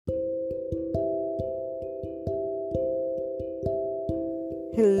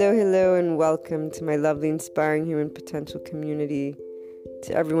Hello, and welcome to my lovely, inspiring human potential community.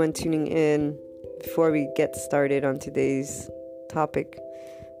 To everyone tuning in, before we get started on today's topic,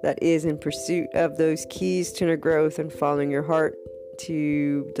 that is in pursuit of those keys to inner growth and following your heart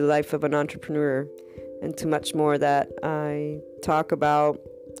to the life of an entrepreneur, and to much more that I talk about,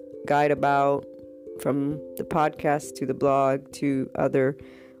 guide about, from the podcast to the blog to other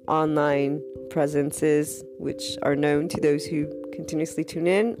online presences which are known to those who continuously tune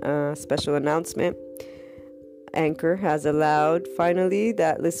in. Special announcement: Anchor has allowed finally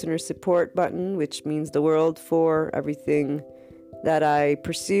that listener support button, which means the world for everything that I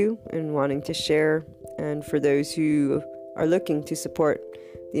pursue and wanting to share, and for those who are looking to support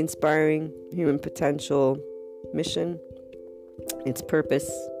the inspiring human potential mission, its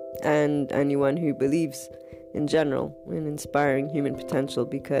purpose, and anyone who believes in general in inspiring human potential,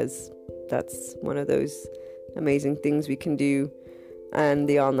 because that's one of those amazing things we can do, and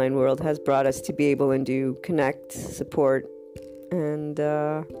the online world has brought us to be able and do connect, support, and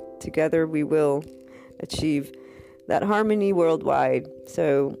together we will achieve that harmony worldwide.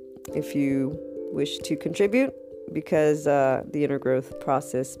 So if you wish to contribute because the inner growth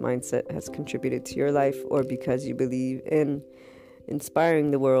process mindset has contributed to your life, or because you believe in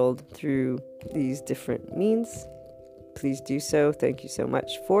inspiring the world through these different means, please do so. Thank you so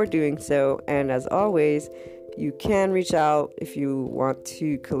much for doing so. And as always, you can reach out if you want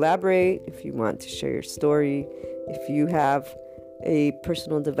to collaborate, if you want to share your story, if you have a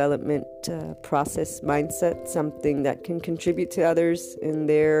personal development process mindset, something that can contribute to others in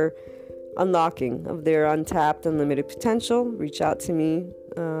their unlocking of their untapped, unlimited potential. Reach out to me.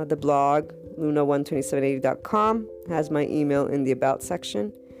 The blog, luna12780.com, has my email in the About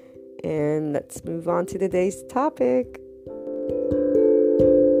section. And let's move on to today's topic.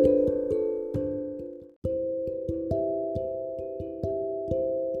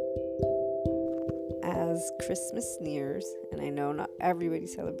 As Christmas nears, and I know not everybody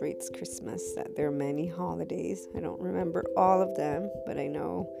celebrates Christmas, that there are many holidays. I don't remember all of them, but I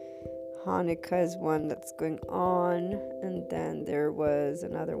know Hanukkah is one that's going on, and then there was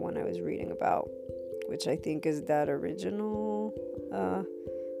another one I was reading about, which I think is that original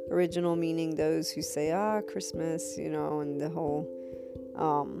meaning, those who say Christmas, and the whole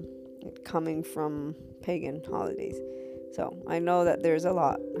coming from pagan holidays. So I know that there's a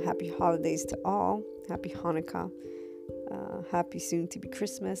lot. Happy holidays to all. Happy Hanukkah. Happy soon to be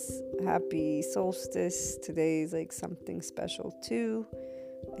Christmas. Happy solstice. Today is like something special too.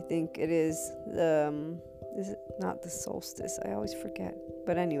 I think it is is it not the solstice? I always forget.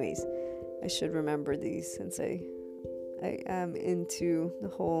 But anyways, I should remember these, since I am into the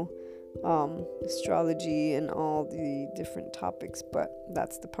whole astrology and all the different topics, but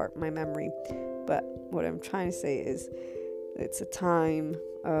that's the part my memory. But what I'm trying to say is it's a time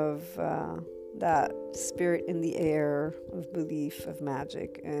of that spirit in the air of belief, of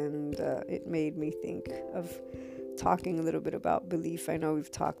magic, and it made me think of talking a little bit about belief. I know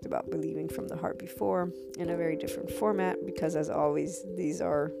we've talked about believing from the heart before in a very different format, because as always, these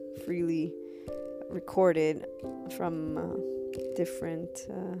are freely recorded from different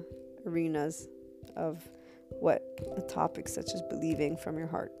arenas of what a topic such as believing from your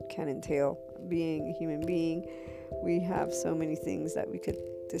heart can entail. Being a human being, we have so many things that we could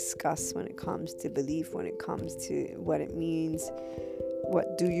discuss when it comes to belief, when it comes to what it means.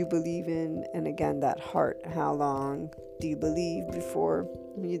 What do you believe in? And again, that heart, how long do you believe before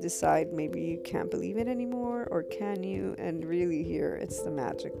you decide maybe you can't believe it anymore, or can you? And really here, it's the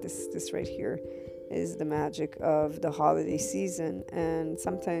magic. This right here is the magic of the holiday season. And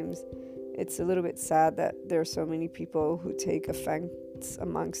sometimes it's a little bit sad that there are so many people who take offense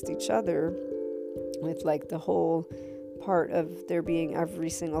amongst each other with like the whole part of there being every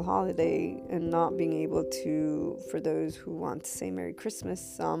single holiday and not being able to, for those who want to say Merry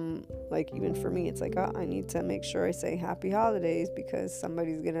Christmas, like even for me, it's like, I need to make sure I say Happy Holidays because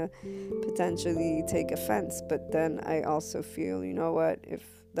somebody's gonna potentially take offense. But then I also feel, you know what, if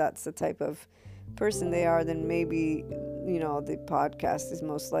that's the type of person they are, then maybe, the podcast is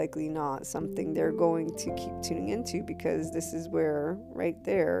most likely not something they're going to keep tuning into, because this is where right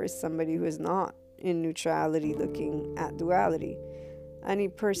there is somebody who is not in neutrality looking at duality. Any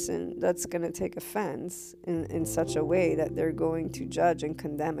person that's going to take offense in such a way that they're going to judge and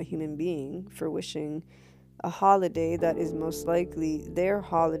condemn a human being for wishing a holiday that is most likely their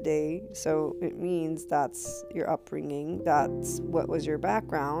holiday, so it means that's your upbringing, that's what was your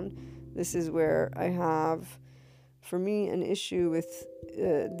background. This is where I have, for me, an issue with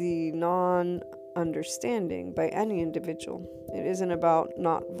the understanding by any individual. It isn't about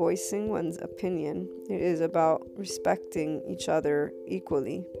not voicing one's opinion. It is about respecting each other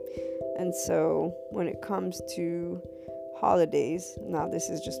equally. And so when it comes to holidays, now this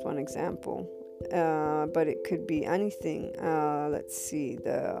is just one example, but it could be anything. Let's see,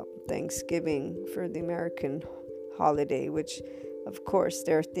 the Thanksgiving for the American holiday, which of course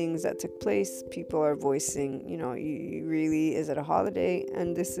there are things that took place. People are voicing, you really, is it a holiday?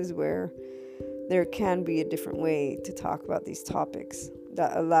 And this is where there can be a different way to talk about these topics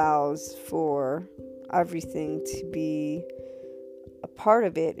that allows for everything to be a part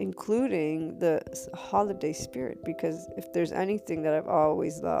of it, including the holiday spirit. Because if there's anything that I've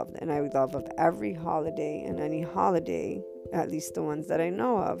always loved, and I love of every holiday and any holiday, at least the ones that I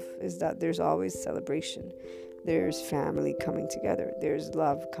know of, is that there's always celebration. There's family coming together. There's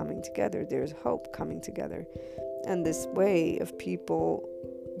love coming together. There's hope coming together. And this way of people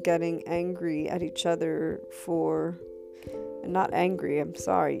getting angry at each other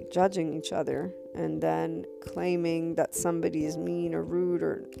judging each other, and then claiming that somebody is mean or rude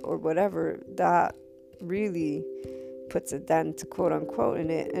or whatever, that really puts a dent, quote unquote,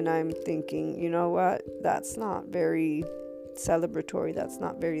 in it. And I'm thinking, you know what? That's not very celebratory. That's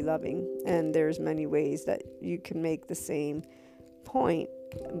not very loving. And there's many ways that you can make the same point,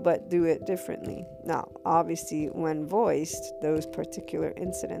 but do it differently. Now, obviously, when voiced, those particular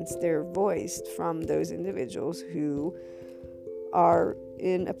incidents, they're voiced from those individuals who are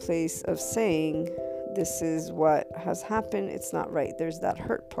in a place of saying, this is what has happened, it's not right. There's that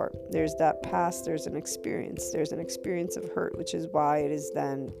hurt part. There's that past, there's an experience of hurt, which is why it is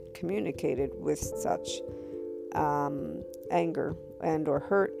then communicated with such anger and or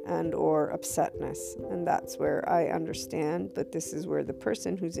hurt and or upsetness. And that's where I understand, but this is where the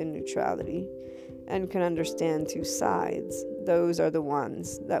person who's in neutrality and can understand two sides, those are the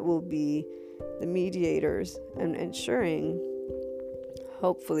ones that will be the mediators and ensuring,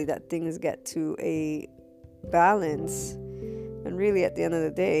 hopefully, that things get to a balance. And really, at the end of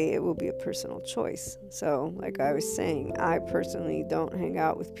the day, it will be a personal choice. So, like I was saying, I personally don't hang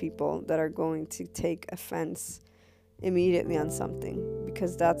out with people that are going to take offense immediately on something,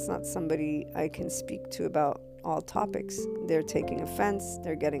 because that's not somebody I can speak to about all topics. They're taking offense,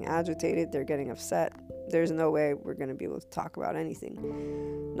 they're getting agitated, they're getting upset. There's no way we're going to be able to talk about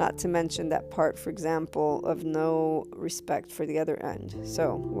anything. Not to mention that part, for example, of no respect for the other end.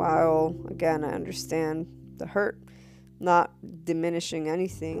 So while, again, I understand the hurt, not diminishing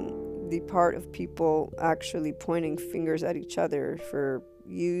anything, the part of people actually pointing fingers at each other for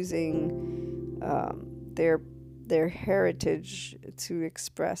using their heritage to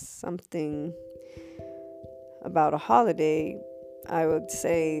express something about a holiday, I would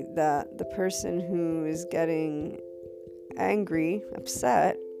say that the person who is getting angry,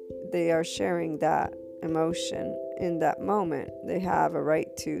 upset, they are sharing that emotion in that moment. They have a right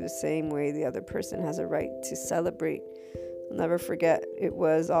to, the same way the other person has a right to celebrate. I'll never forget, it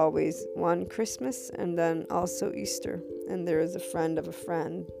was always one Christmas and then also Easter. And there is a friend of a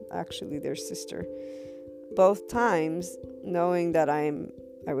friend, actually their sister. Both times, knowing that I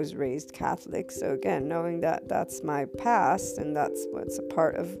was raised Catholic, so again, knowing that that's my past and that's what's a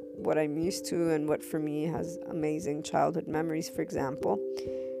part of what I'm used to and what for me has amazing childhood memories, for example,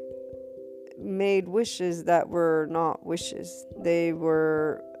 made wishes that were not wishes. They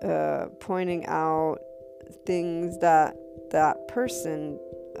were pointing out things that that person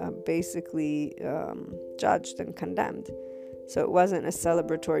basically judged and condemned. So it wasn't a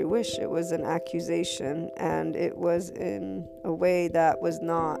celebratory wish, it was an accusation, and it was in a way that was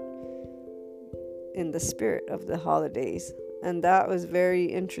not in the spirit of the holidays. And that was very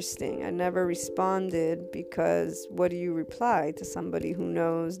interesting. I never responded, because what do you reply to somebody who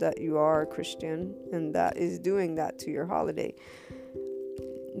knows that you are a Christian and that is doing that to your holiday?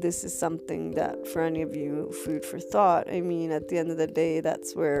 This is something that, for any of you, food for thought. I mean, at the end of the day,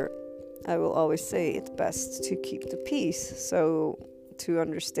 that's where I will always say it's best to keep the peace. So to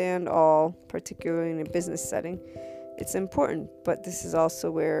understand all, particularly in a business setting, it's important. But this is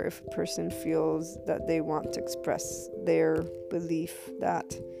also where if a person feels that they want to express their belief,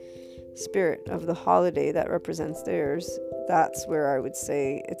 that spirit of the holiday that represents theirs, that's where I would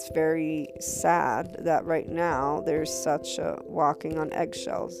say it's very sad that right now there's such a walking on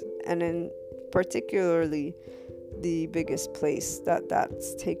eggshells. And in particularly the biggest place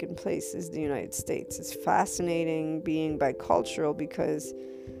that's taken place is the United States. It's fascinating being bicultural, because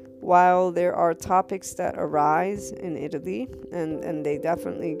while there are topics that arise in Italy and they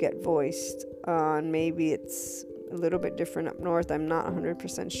definitely get voiced, and maybe it's a little bit different up north, I'm not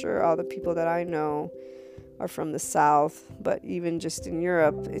 100% sure. All the people that I know are from the South, but even just in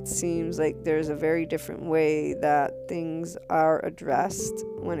Europe, it seems like there's a very different way that things are addressed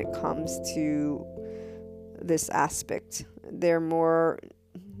when it comes to this aspect. They're more,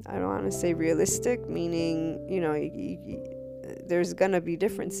 I don't want to say realistic, meaning, there's going to be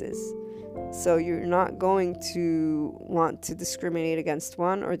differences. So you're not going to want to discriminate against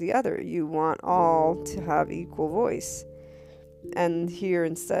one or the other. You want all to have equal voice. And here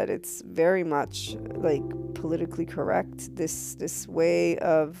instead, it's very much like politically correct. This way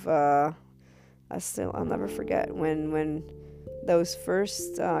of I'll never forget when those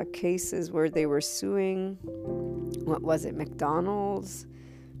first cases where they were suing, what was it, McDonald's,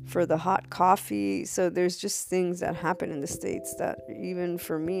 for the hot coffee. So there's just things that happen in the States that even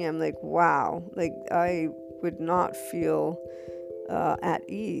for me, I'm like, wow, like I would not feel at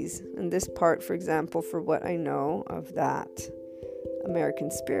ease in this part, for example, for what I know of that American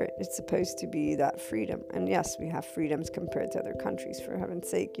spirit. It's supposed to be that freedom. And yes, we have freedoms compared to other countries, for heaven's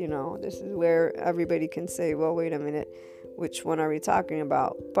sake. This is where everybody can say, well, wait a minute, which one are we talking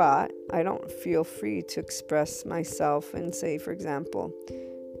about? But I don't feel free to express myself and say, for example,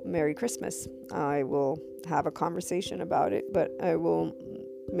 Merry Christmas. I will have a conversation about it, but I will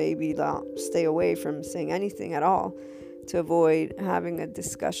maybe stay away from saying anything at all to avoid having a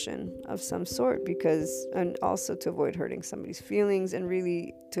discussion of some sort, and also to avoid hurting somebody's feelings, and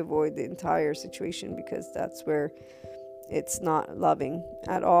really to avoid the entire situation, because that's where it's not loving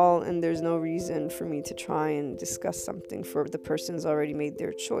at all, and there's no reason for me to try and discuss something for the person's already made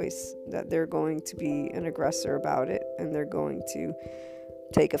their choice, that they're going to be an aggressor about it, and they're going to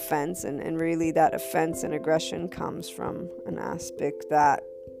take offense, and really that offense and aggression comes from an aspect that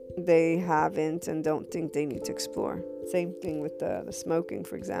they haven't and don't think they need to explore. Same thing with the smoking,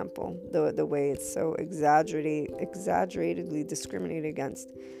 for example, the way it's so exaggeratedly discriminated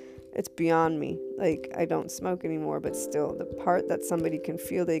against. It's beyond me. Like, I don't smoke anymore, but still, the part that somebody can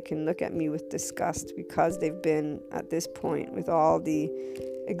feel, they can look at me with disgust because they've been at this point with all the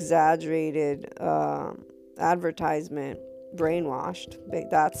exaggerated advertisement brainwashed.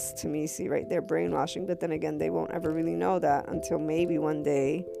 That's, to me, see right there, brainwashing. But then again, they won't ever really know that until maybe one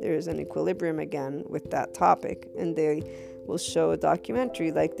day there's an equilibrium again with that topic, and they will show a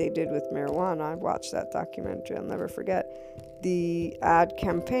documentary like they did with marijuana. I watched that documentary, I'll never forget the ad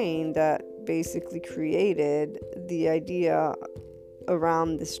campaign that basically created the idea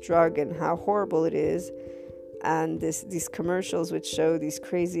around this drug and how horrible it is. And these commercials which show these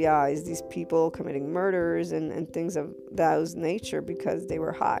crazy eyes, these people committing murders and things of that nature because they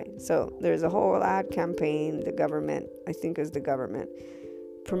were high. So there's a whole ad campaign the government, I think is the government,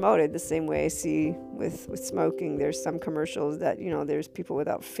 promoted the same way I see with smoking. There's some commercials that, there's people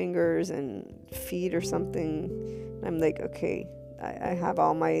without fingers and feet or something. I'm like, okay, I have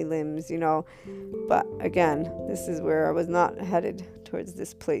all my limbs, But again, this is where I was not headed towards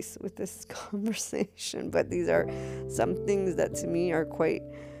this place with this conversation. But these are some things that to me are quite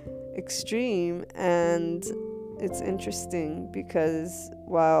extreme. And it's interesting because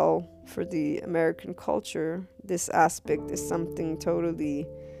while for the American culture, this aspect is something totally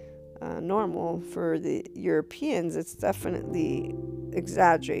normal, for the Europeans, it's definitely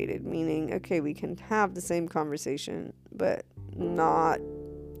exaggerated, meaning, okay, we can have the same conversation, but not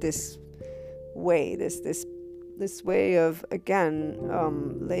this way, this way of, again,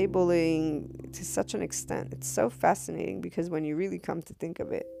 labeling to such an extent. It's so fascinating because when you really come to think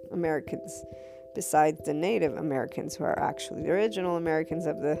of it, Americans, besides the Native Americans who are actually the original Americans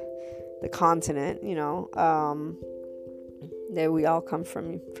of the continent, we all come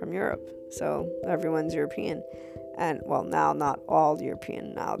from Europe, so everyone's European. And well, now not all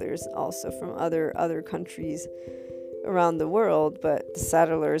European, now there's also from other countries around the world, but the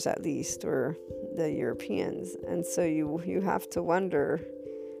settlers at least were the Europeans. And so you have to wonder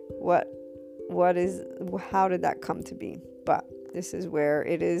how did that come to be? But this is where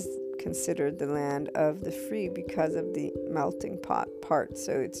it is considered the land of the free because of the melting pot part.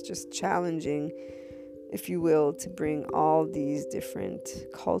 So it's just challenging, if you will, to bring all these different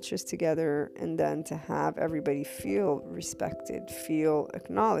cultures together and then to have everybody feel respected, feel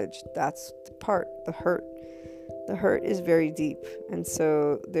acknowledged. That's the part, the hurt. The hurt is very deep. And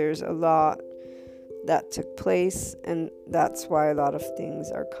so there's a lot that took place, and that's why a lot of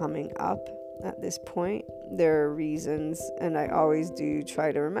things are coming up at this point. There are reasons, and I always do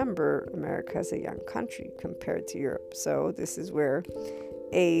try to remember America is a young country compared to Europe. So this is where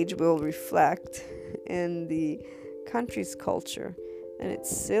age will reflect in the country's culture. And it's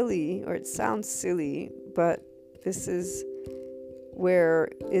silly, or it sounds silly, but this is where,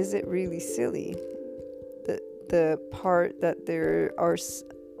 is it really silly? The part that there are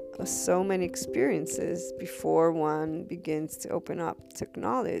so many experiences before one begins to open up to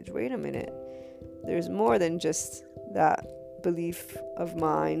acknowledge, wait a minute, there's more than just that belief of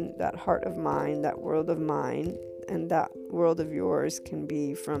mine, that heart of mine, that world of mine, and that world of yours can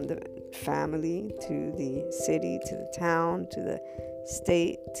be from the family to the city to the town to the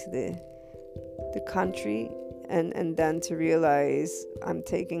state to the country, and then to realize I'm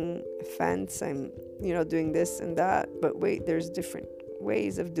taking offense, I'm doing this and that, but wait, there's different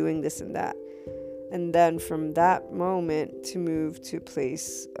ways of doing this and that. And then from that moment to move to a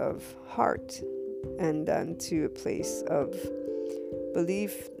place of heart, and then to a place of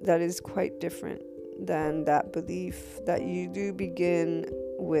belief that is quite different than that belief that you do begin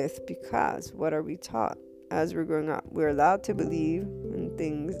with. Because what are we taught as we're growing up? We're allowed to believe in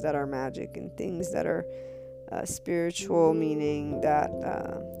things that are magic and things that are spiritual, meaning that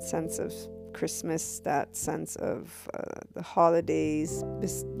sense of Christmas, that sense of the holidays,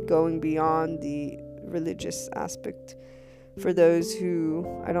 going beyond the religious aspect. For those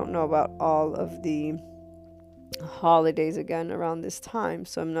who, I don't know about all of the holidays again around this time,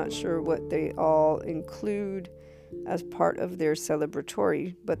 so I'm not sure what they all include as part of their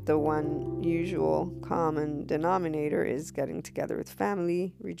celebratory, but the one usual common denominator is getting together with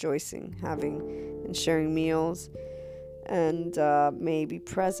family, rejoicing, having and sharing meals, and maybe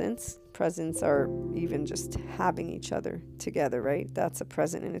presents. Presents are even just having each other together, right? That's a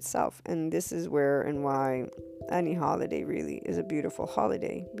present in itself. And this is where and why any holiday really is a beautiful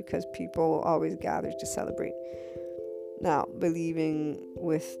holiday, because people always gather to celebrate. Now, believing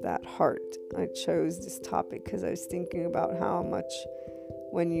with that heart. I chose this topic because I was thinking about how much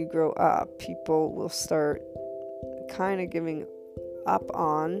when you grow up, people will start kind of giving up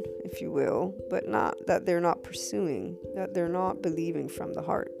on, if you will, but not that they're not pursuing, that they're not believing from the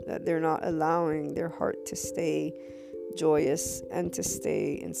heart, that they're not allowing their heart to stay joyous and to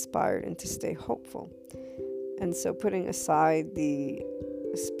stay inspired and to stay hopeful. And so putting aside the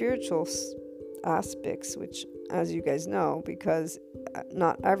spiritual aspects, which, as you guys know, because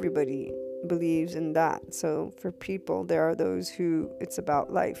not everybody believes in that. So for people, there are those who it's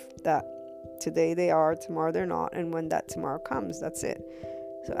about life, that today they are, tomorrow they're not, and when that tomorrow comes, that's it.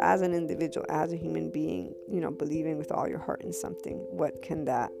 So as an individual, as a human being, believing with all your heart in something, what can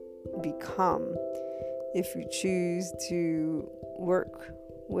that become if you choose to work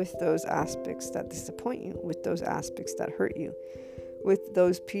with those aspects that disappoint you, with those aspects that hurt you, with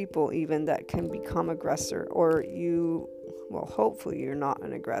those people even that can become aggressor, or hopefully you're not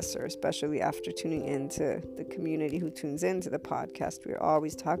an aggressor, especially after tuning into the community who tunes into the podcast. We're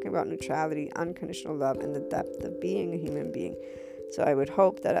always talking about neutrality, unconditional love, and the depth of being a human being. So I would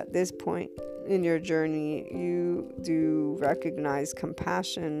hope that at this point in your journey, you do recognize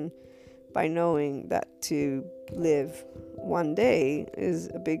compassion by knowing that to live one day is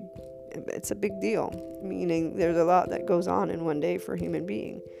a big deal, meaning there's a lot that goes on in one day for a human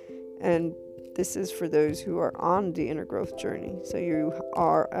being. And this is for those who are on the inner growth journey. So you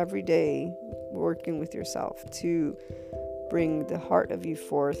are every day working with yourself to bring the heart of you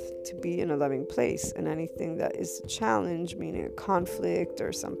forth to be in a loving place. And anything that is a challenge, meaning a conflict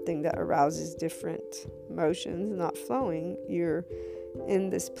or something that arouses different emotions not flowing, you're in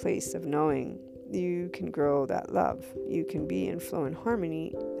this place of knowing you can grow that love. You can be in flow and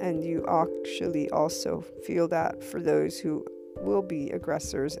harmony, and you actually also feel that for those who will be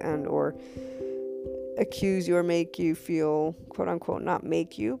aggressors and or accuse you or make you feel, quote unquote, not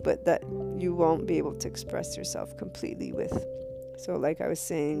make you, but that you won't be able to express yourself completely with. So like I was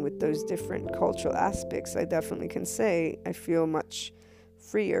saying, with those different cultural aspects, I definitely can say I feel much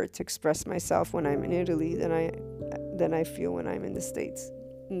freer to express myself when I'm in Italy than I feel when I'm in the States.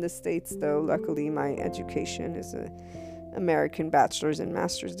 In the States, though, luckily my education is a American bachelor's and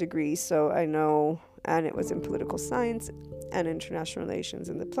master's degree, so I know, and it was in political science and international relations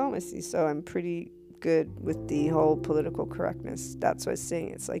and diplomacy, so I'm pretty good with the whole political correctness. That's what I was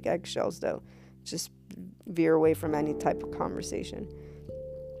saying. It's like eggshells, though. Just veer away from any type of conversation.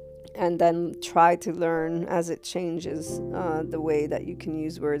 And then try to learn as it changes the way that you can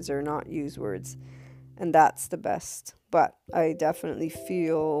use words or not use words. And that's the best. But I definitely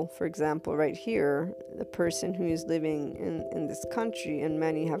feel, for example, right here, the person who is living in this country, and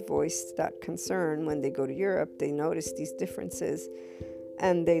many have voiced that concern when they go to Europe, they notice these differences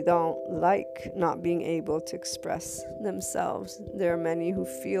and they don't like not being able to express themselves. There are many who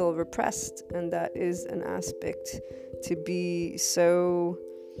feel repressed, and that is an aspect to be so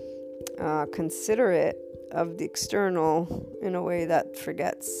considerate of the external in a way that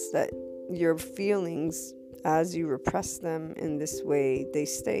forgets that your feelings, as you repress them in this way, they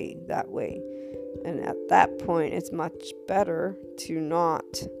stay that way. And at that point, it's much better to not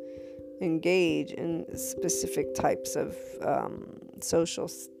engage in specific types of social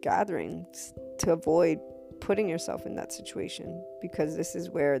gatherings to avoid putting yourself in that situation, because this is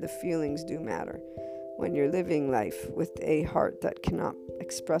where the feelings do matter. When you're living life with a heart that cannot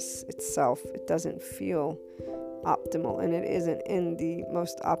express itself, it doesn't feel optimal, and it isn't in the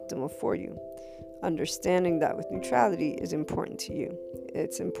most optimal for you. Understanding that with neutrality is important to you.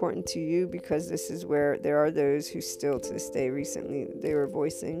 It's important to you because this is where there are those who still to this day, recently, they were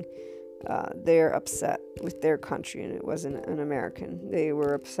voicing they're upset with their country, and it wasn't an American. They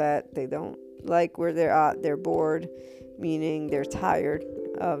were upset. They don't like where they're at. They're bored, meaning they're tired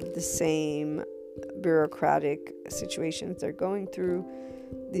of the same bureaucratic situations they're going through,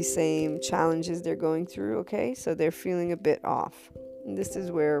 the same challenges they're going through. Okay, so they're feeling a bit off. And this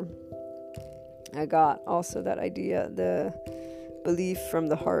is where I got also that idea, the belief from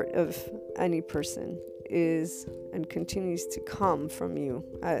the heart of any person is and continues to come from you,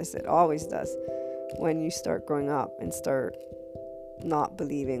 as it always does, when you start growing up and start not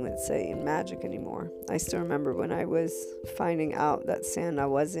believing, let's say, in magic anymore. I still remember when I was finding out that Santa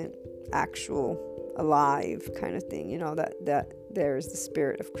wasn't actual, alive kind of thing, that there's the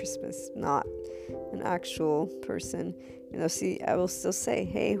spirit of Christmas, not an actual person. See, I will still say,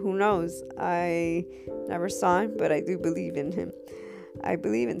 hey, who knows? I never saw him, but I do believe in him. I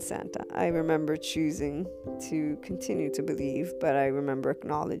believe in Santa. I remember choosing to continue to believe, but I remember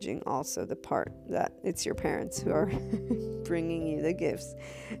acknowledging also the part that it's your parents who are bringing you the gifts.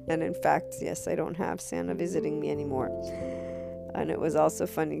 And in fact, yes, I don't have Santa visiting me anymore. And it was also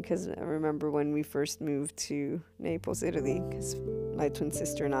funny because I remember when we first moved to Naples, Italy, because my twin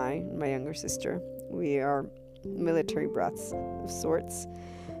sister and I, my younger sister, we are military brats of sorts,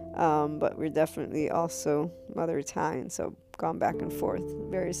 but we're definitely also mother Italian, so gone back and forth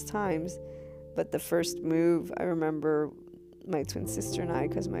various times. But the first move, I remember my twin sister and I,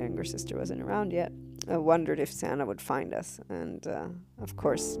 because my younger sister wasn't around yet, wondered if Santa would find us. And of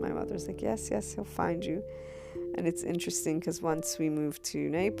course my mother's like, yes, he'll find you. And it's interesting because once we moved to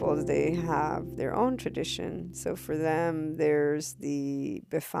Naples, they have their own tradition. So for them, there's the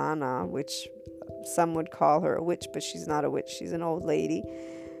Befana, which some would call her a witch, but she's not a witch. She's an old lady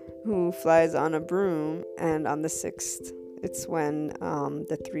who flies on a broom. And on the 6th, it's when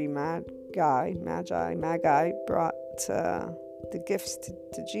the three magi brought the gifts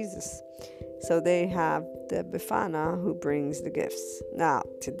to Jesus. So they have the Befana who brings the gifts. Now,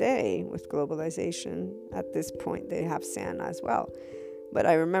 today, with globalization, at this point, they have Santa as well. But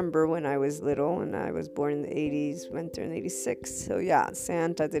I remember when I was little, and I was born in the 80s, went there in 86. So yeah,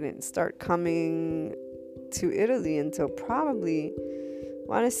 Santa didn't start coming to Italy until probably, I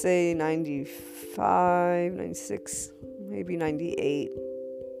want to say 95, 96, maybe 98.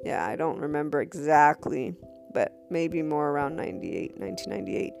 Yeah, I don't remember exactly, but maybe more around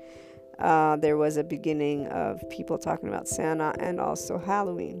 1998. There was a beginning of people talking about Santa and also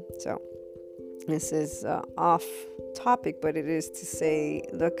Halloween. So this is off topic, but it is to say,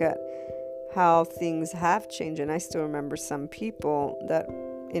 look at how things have changed. And I still remember some people that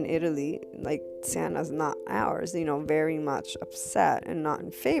in Italy, like, Santa's not ours, very much upset and not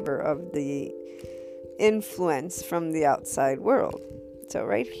in favor of the influence from the outside world. So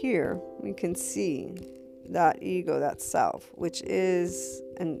right here, we can see that ego, that self, which is,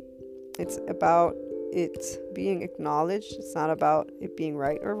 and it's about it being acknowledged. It's not about it being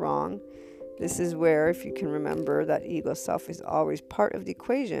right or wrong. This is where, if you can remember, that ego self is always part of the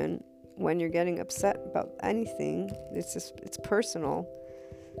equation. When you're getting upset about anything, it's personal.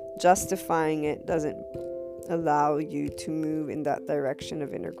 Justifying it doesn't allow you to move in that direction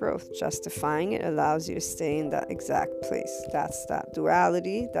of inner growth. Justifying it allows you to stay in that exact place. That's that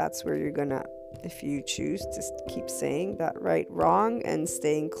duality. That's where you're gonna, if you choose to keep saying that right, wrong, and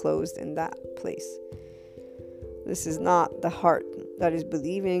staying closed in that place. This is not the heart that is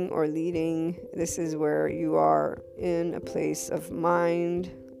believing or leading. This is where you are in a place of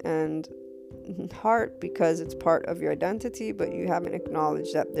mind and heart, because it's part of your identity, but you haven't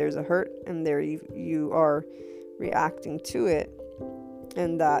acknowledged that there's a hurt, and there you are reacting to it,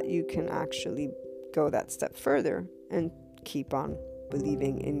 and that you can actually go that step further and keep on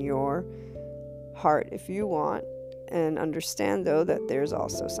believing in your heart if you want, and understand though that there's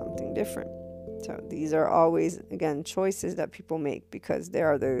also something different. So these are always, again, choices that people make, because there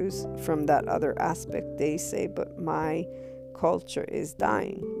are those from that other aspect. They say, but my culture is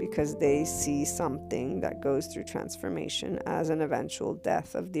dying, because they see something that goes through transformation as an eventual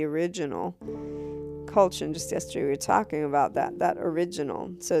death of the original culture. And just yesterday we were talking about that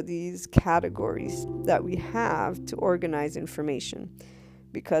original. So these categories that we have to organize information,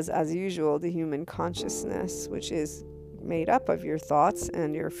 because as usual, the human consciousness, which is made up of your thoughts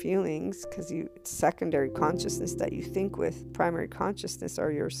and your feelings, because it's secondary consciousness that you think with. Primary consciousness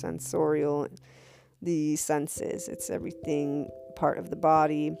are your sensorial, the senses. It's everything, part of the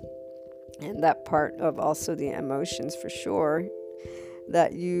body, and that part of also the emotions for sure,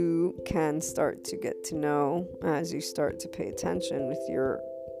 that you can start to get to know as you start to pay attention with your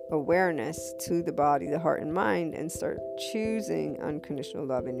awareness to the body, the heart and mind, and start choosing unconditional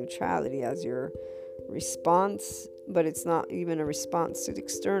love and neutrality as your response. But it's not even a response to the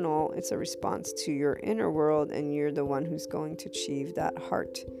external, it's a response to your inner world, and you're the one who's going to achieve that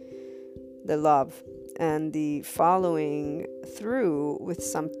heart, the love, and the following through with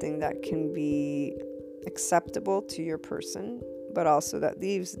something that can be acceptable to your person, but also that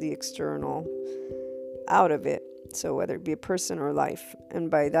leaves the external out of it. So whether it be a person or life. And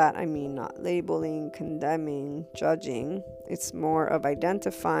by that I mean not labeling, condemning, judging. It's more of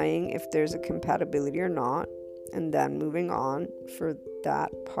identifying if there's a compatibility or not, and then moving on for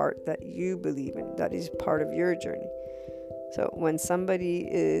that part that you believe in, that is part of your journey. So when somebody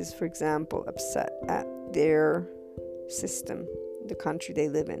is, for example, upset at their system, the country they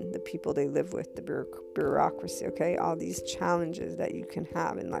live in, the people they live with, the bureaucracy, okay, all these challenges that you can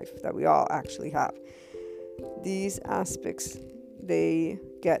have in life, that we all actually have, these aspects, they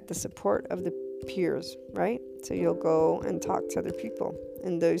get the support of the peers, right? So you'll go and talk to other people,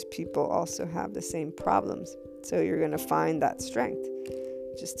 and those people also have the same problems. So you're going to find that strength.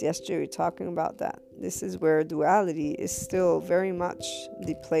 Just yesterday we were talking about that. This is where duality is still very much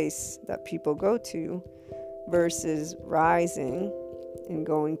the place that people go to, versus rising and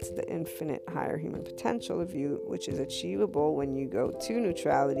going to the infinite higher human potential of you, which is achievable when you go to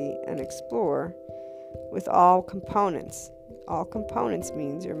neutrality and explore with all components. All components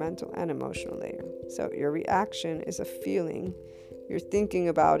means your mental and emotional layer. So your reaction is a feeling. You're thinking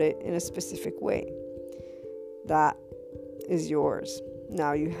about it in a specific way. That is yours.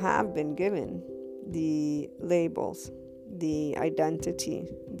 Now you have been given the labels, the identity,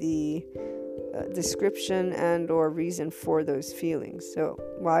 the description and or reason for those feelings. So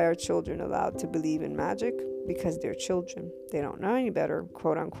why are children allowed to believe in magic? Because they're children. They don't know any better,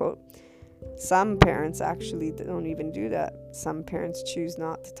 quote unquote. Some parents actually don't even do that. Some parents choose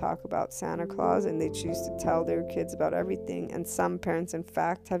not to talk about Santa Claus, and they choose to tell their kids about everything. And some parents, in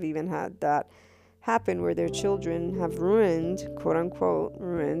fact, have even had that happen where their children have ruined, quote unquote,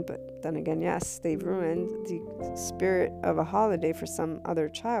 ruined, but then again, yes, they've ruined the spirit of a holiday for some other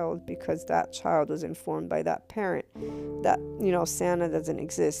child, because that child was informed by that parent that, Santa doesn't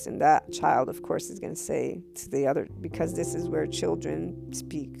exist. And that child, of course, is going to say to the other, because this is where children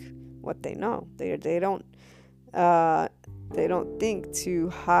speak what they know. They don't think to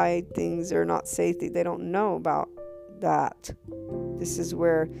hide things or not say things. They don't know about that. This is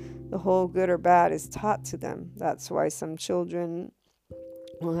where the whole good or bad is taught to them. That's why some children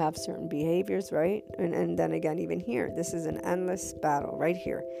will have certain behaviors, right? And then again, even here, this is an endless battle right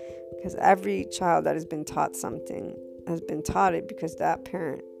here, because every child that has been taught something has been taught it because that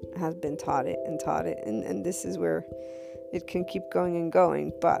parent has been taught it. And this is where it can keep going and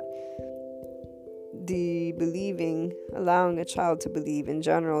going. But the believing, allowing a child to believe in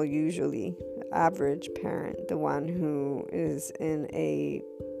general, usually average parent, the one who is in a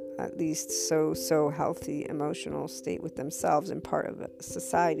at least so healthy emotional state with themselves and part of a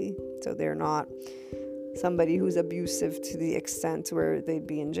society, so they're not somebody who's abusive to the extent where they'd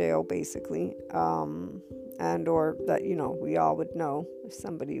be in jail basically, and or that we all would know if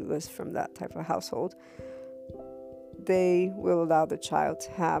somebody was from that type of household. They will allow the child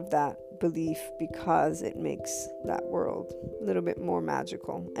to have that belief because it makes that world a little bit more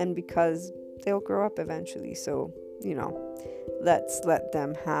magical, and because they'll grow up eventually. So let's let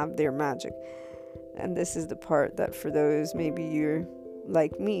them have their magic. And this is the part that for those, maybe you're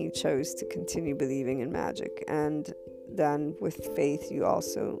like me, chose to continue believing in magic, and then with faith you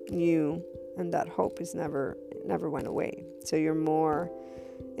also knew, and that hope is never went away. So you're more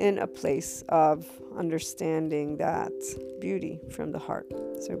in a place of understanding that beauty from the heart.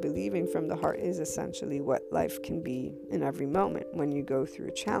 So believing from the heart is essentially what life can be in every moment. When you go through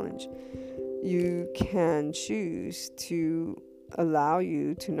a challenge, you can choose to allow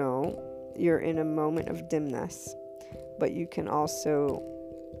you to know you're in a moment of dimness, but you can also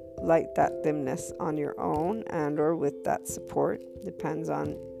light that dimness on your own, and or with that support. Depends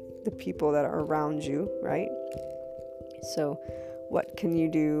on the people that are around you, right? So what can you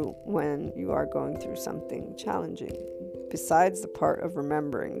do when you are going through something challenging? Besides the part of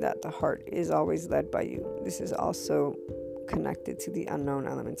remembering that the heart is always led by you, this is also connected to the unknown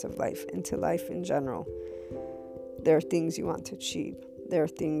elements of life and to life in general. There are things you want to achieve. There are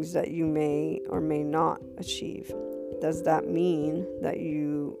things that you may or may not achieve. does that mean that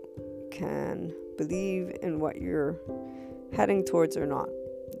you can believe in what you're heading towards or not?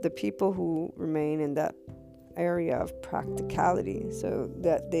 The people who remain in that area of practicality, so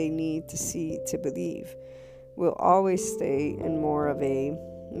that they need to see to believe, will always stay in more of a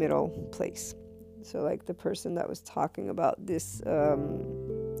middle place. So like the person that was talking about this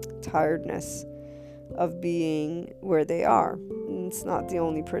tiredness of being where they are. And it's not the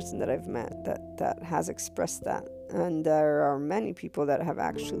only person that I've met that has expressed that. And there are many people that have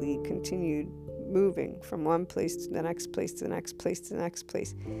actually continued moving from one place to the next place to the next place to the next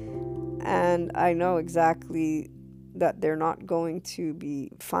place. And I know exactly that they're not going to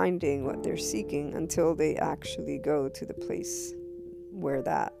be finding what they're seeking until they actually go to the place where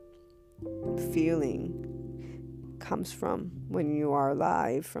that feeling comes from, when you are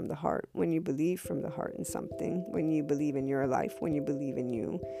alive from the heart, when you believe from the heart in something, when you believe in your life, when you believe in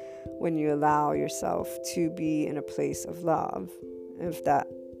you, when you allow yourself to be in a place of love, of that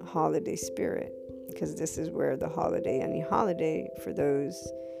holiday spirit. Because this is where the holiday, any holiday for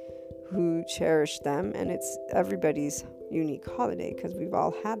those who cherish them, and it's everybody's unique holiday because we've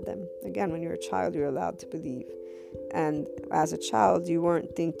all had them. Again, when you're a child, you're allowed to believe. And as a child, you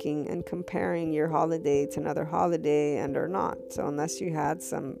weren't thinking and comparing your holiday to another holiday and or not. So unless you had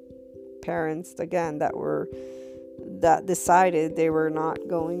some parents, again, that decided they were not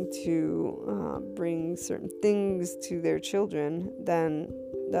going to bring certain things to their children, then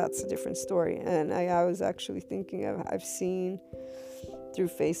that's a different story. And I was actually thinking of, I've seen through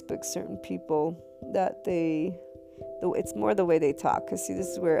Facebook certain people that it's more the way they talk. Because see, this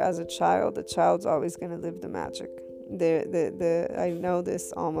is where, as a child, the child's always going to live the magic. I know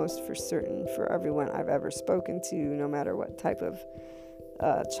this almost for certain for everyone I've ever spoken to, no matter what type of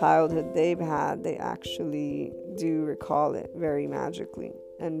childhood they've had, they actually do recall it very magically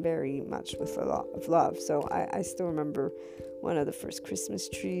and very much with a lot of love. So I still remember one of the first Christmas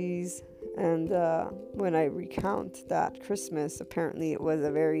trees, and when I recount that Christmas, apparently it was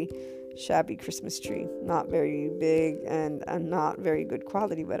a very shabby Christmas tree, not very big and not very good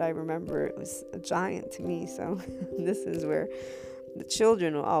quality, but I remember it was a giant to me. So this is where the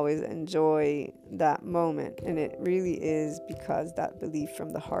children will always enjoy that moment, and it really is because that belief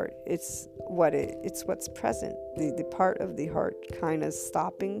from the heart, it's what's present, the part of the heart kind of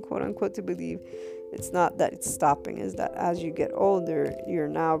stopping, quote unquote, to believe. It's not that it's stopping, is that as you get older, you're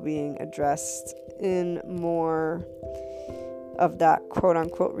now being addressed in more of that quote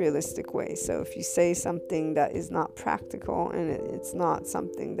unquote realistic way. So if you say something that is not practical and it's not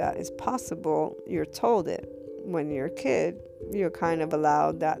something that is possible, you're told it. When you're a kid, you're kind of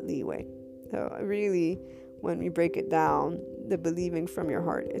allowed that leeway. So really, when we break it down, the believing from your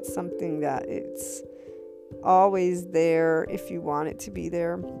heart, it's something that it's always there if you want it to be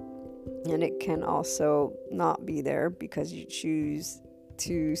there. And it can also not be there because you choose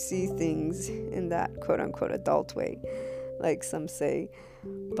to see things in that quote unquote adult way, like some say.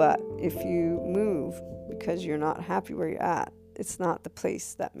 But if you move because you're not happy where you're at, it's not the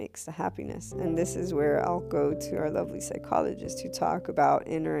place that makes the happiness. And this is where I'll go to our lovely psychologist who talk about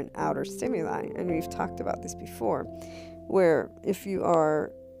inner and outer stimuli. And we've talked about this before, where if you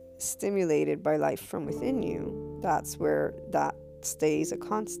are stimulated by life from within you, that's where that stays a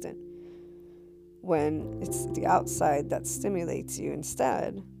constant. When it's the outside that stimulates you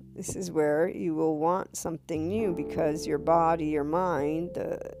instead, this is where you will want something new, because your body, your mind,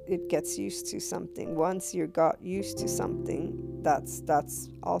 it gets used to something. Once you got used to something, that's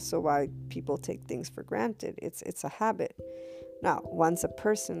also why people take things for granted. It's a habit. Now, once a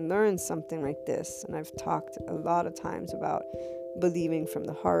person learns something like this, and I've talked a lot of times about believing from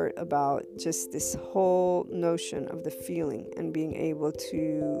the heart, about just this whole notion of the feeling and being able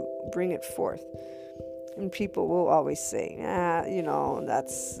to bring it forth. And people will always say,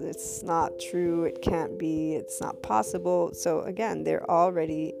 it's not true, it can't be, it's not possible. So again, they're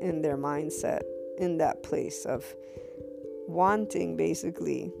already in their mindset, in that place of wanting,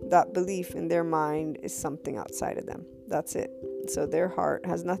 basically, that belief in their mind is something outside of them. That's it. So their heart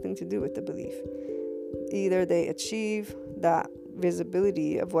has nothing to do with the belief. Either they achieve that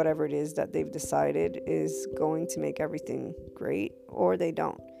visibility of whatever it is that they've decided is going to make everything great, or they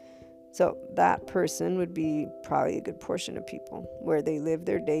don't. So that person would be probably a good portion of people, where they live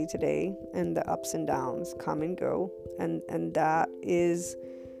their day to day and the ups and downs come and go. And that is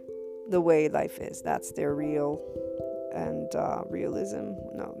the way life is. That's their real and realism.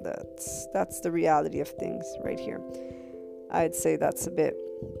 No, that's the reality of things right here. I'd say that's a bit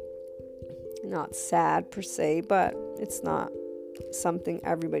not sad per se, but it's not something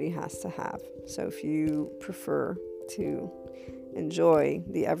everybody has to have. So if you prefer to enjoy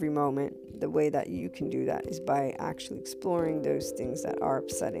the every moment, the way that you can do that is by actually exploring those things that are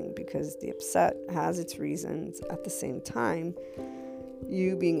upsetting, because the upset has its reasons. At the same time,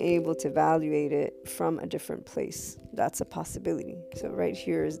 you being able to evaluate it from a different place, that's a possibility. So right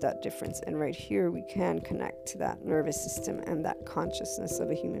here is that difference, and right here we can connect to that nervous system and that consciousness of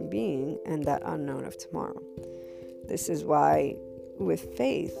a human being and that unknown of tomorrow. This is why with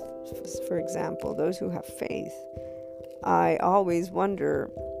faith, for example, those who have faith, I always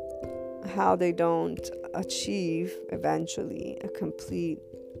wonder how they don't achieve eventually a complete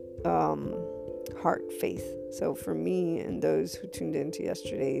heart faith. So for me and those who tuned into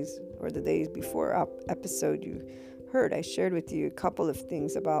yesterday's or the days before episode you heard, I shared with you a couple of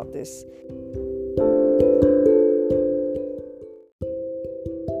things about this.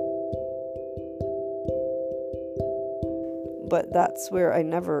 But that's where I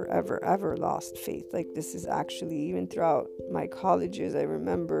never, ever, ever lost faith. Like, this is actually, even throughout my college years, I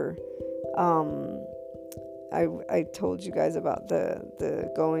remember, I told you guys about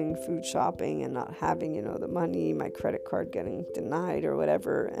the going food shopping and not having, the money, my credit card getting denied or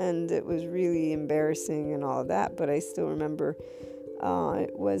whatever. And it was really embarrassing and all of that. But I still remember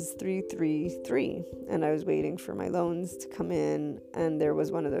it was 333 and I was waiting for my loans to come in. And there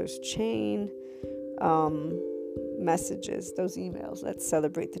was one of those chain messages, those emails, let's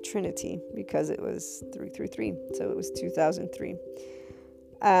celebrate the Trinity, because it was 333, so it was 2003,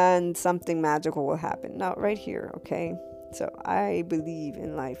 and something magical will happen. Now right here, okay, so I believe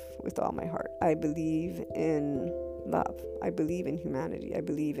in life with all my heart. I believe in love. I believe in humanity. I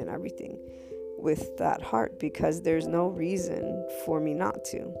believe in everything with that heart, because there's no reason for me not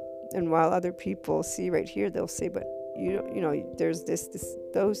to. And while other people see right here, they'll say, but you know there's this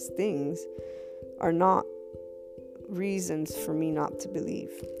those things are not reasons for me not to believe.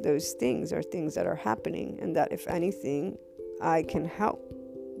 Those things are things that are happening, and that if anything, I can help,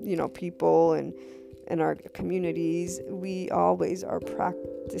 people and our communities. We always are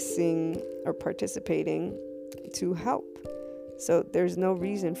practicing or participating to help. So there's no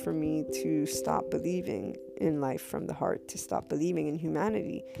reason for me to stop believing in life from the heart, to stop believing in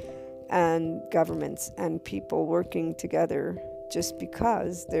humanity and governments and people working together, just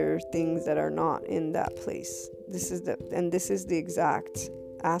because there are things that are not in that place. This is the exact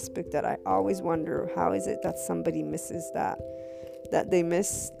aspect that I always wonder, how is it that somebody misses that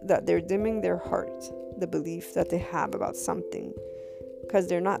they're dimming their heart, the belief that they have about something, because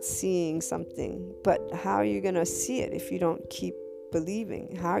they're not seeing something. But how are you going to see it if you don't keep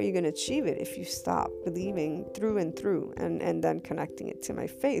believing? How are you going to achieve it if you stop believing through and through, and then connecting it to my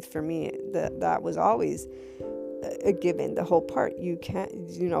faith? For me, that was always a given, the whole part. You can't,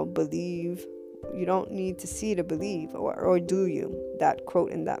 believe. You don't need to see to believe, or do you? That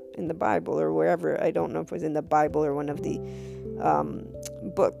quote in the Bible or wherever, I don't know if it was in the Bible or one of the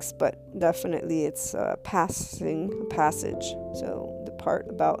books, but definitely it's a passage. So the part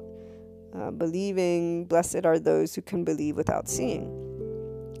about believing, blessed are those who can believe without seeing.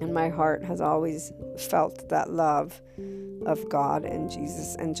 And my heart has always felt that love of God and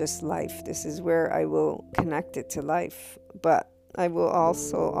Jesus and just life. This is where I will connect it to life, but I will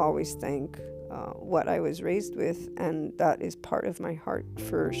also always thank what I was raised with, and that is part of my heart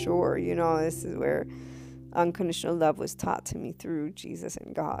for sure. This is where unconditional love was taught to me through Jesus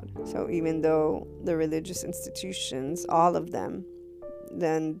and God. So even though the religious institutions, all of them,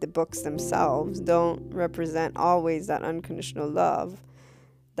 then the books themselves don't represent always that unconditional love,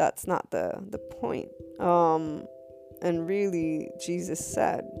 that's not the point. And really, Jesus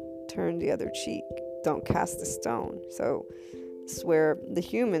said, turn the other cheek, don't cast a stone. So it's where the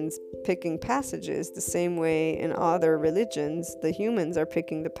humans picking passages, the same way in other religions, the humans are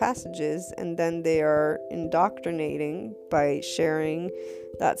picking the passages, and then they are indoctrinating by sharing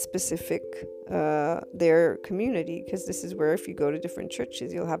that specific their community, because this is where, if you go to different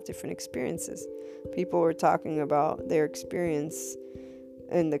churches, you'll have different experiences. People were talking about their experience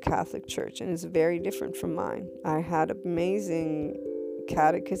in the Catholic Church, and it's very different from mine. I had amazing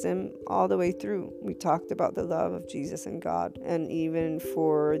catechism all the way through. We talked about the love of Jesus and God, and even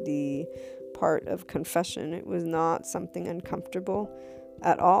for the part of confession, it was not something uncomfortable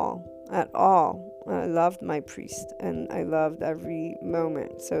at all. I loved my priest, and I loved every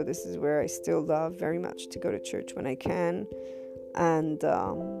moment. So this is where I still love very much to go to church when I can, and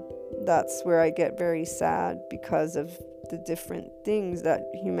that's where I get very sad because of the different things that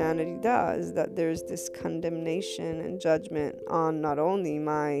humanity does, that there's this condemnation and judgment on not only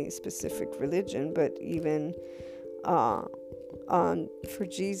my specific religion, but even on for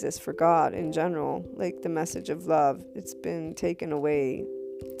Jesus, for God in general. Like the message of love, it's been taken away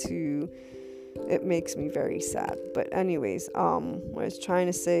to it makes me very sad. But anyways, what I was trying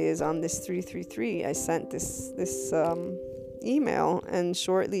to say is on this 333, I sent this email, and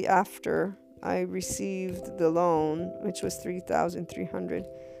shortly after I received the loan, which was $3,300.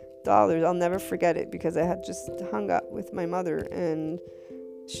 I'll never forget it because I had just hung up with my mother, and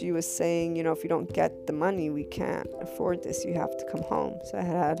she was saying, if you don't get the money, we can't afford this. You have to come home. So I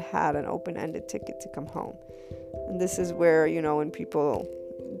had an open-ended ticket to come home. And this is where, when people,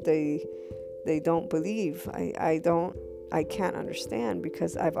 they don't believe. I can't understand,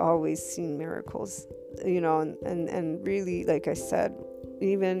 because I've always seen miracles, and really, like I said,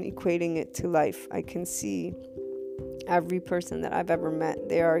 even equating it to life, I can see every person that I've ever met,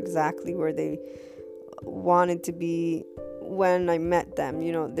 they are exactly where they wanted to be when I met them.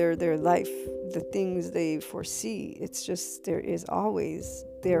 Their life, the things they foresee, it's just,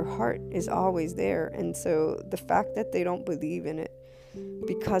 their heart is always there. And so the fact that they don't believe in it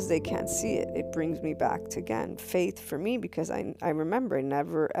because they can't see it, it brings me back to, again, faith for me, because I remember I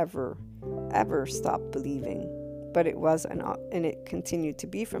never, ever, ever stopped believing. But it was, and it continued to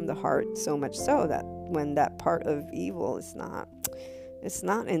be from the heart, so much so that when that part of evil is not, it's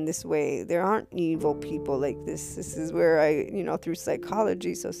not in this way. There aren't evil people like this. This is where I, through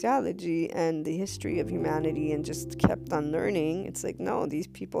psychology, sociology, and the history of humanity, and just kept on learning. It's like, no, these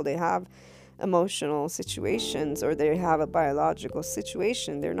people, they have emotional situations, or they have a biological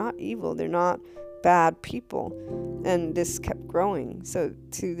situation. They're not evil. They're not bad people. And this kept growing. So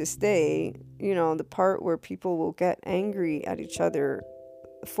to this day, the part where people will get angry at each other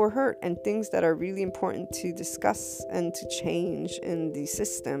for hurt and things that are really important to discuss and to change in the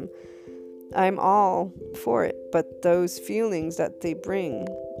system, I'm all for it. But those feelings that they bring,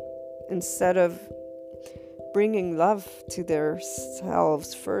 instead of bringing love to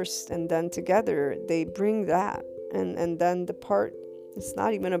themselves first and then together, they bring that. And then the part, it's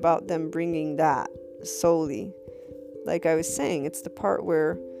not even about them bringing that solely. Like I was saying, it's the part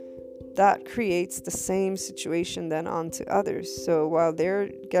where that creates the same situation then onto others. So while they're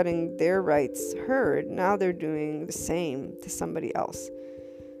getting their rights heard, now they're doing the same to somebody else.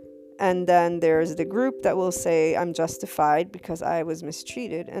 And then there's the group that will say, I'm justified because I was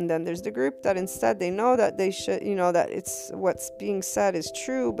mistreated. And then there's the group that instead, they know that they should, that it's what's being said is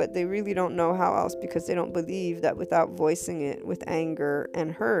true, but they really don't know how else, because they don't believe that without voicing it with anger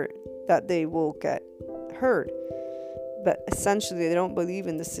and hurt, that they will get heard. But essentially, they don't believe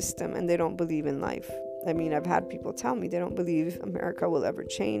in the system, and they don't believe in life. I mean, I've had people tell me they don't believe America will ever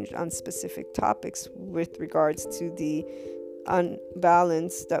change on specific topics with regards to the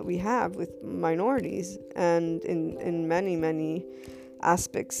unbalance that we have with minorities, and in many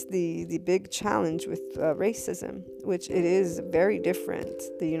aspects, the big challenge with racism, which it is very different,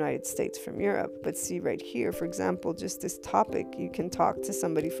 the United States from Europe. But see, right here, for example, just this topic, you can talk to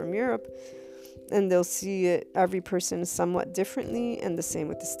somebody from Europe, and they'll see it, every person somewhat differently, and the same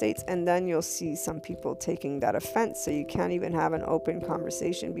with the States. And then you'll see some people taking that offense. So you can't even have an open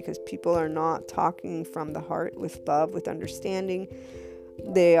conversation, because people are not talking from the heart with love, with understanding.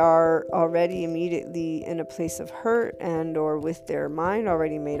 They are already immediately in a place of hurt, and or with their mind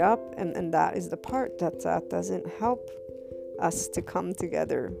already made up. And that is the part that doesn't help us to come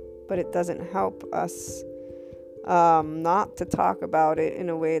together. But it doesn't help us not to talk about it in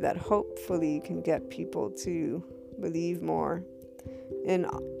a way that hopefully can get people to believe more in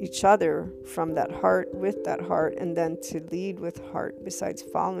each other from that heart, with that heart, and then to lead with heart. Besides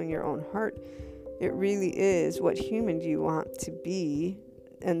following your own heart, it really is, what human do you want to be?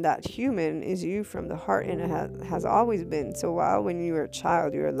 And that human is you from the heart, and it has always been. So while when you were a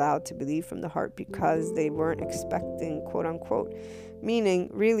child, you're allowed to believe from the heart, because they weren't expecting, quote unquote, meaning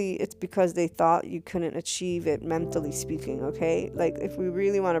really it's because they thought you couldn't achieve it, mentally speaking. Okay, like if we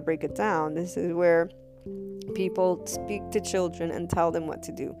really want to break it down, this is where people speak to children and tell them what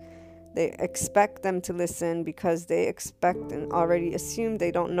to do. They expect them to listen because they expect and already assume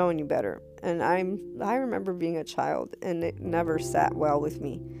they don't know any better. And I remember being a child, and it never sat well with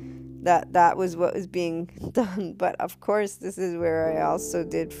me that was what was being done. But of course, this is where I also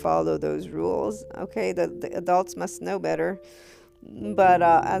did follow those rules. Okay, the adults must know better. But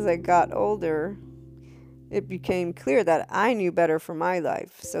as I got older, it became clear that I knew better for my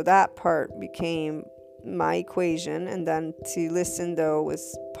life. So that part became my equation. And then to listen, though,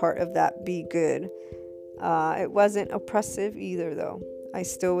 was part of that be good. It wasn't oppressive either, though. I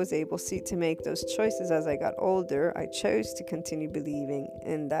still was able to make those choices as I got older. I chose to continue believing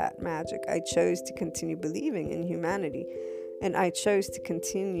in that magic. I chose to continue believing in humanity. And I chose to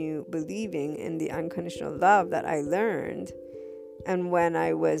continue believing in the unconditional love that I learned. And when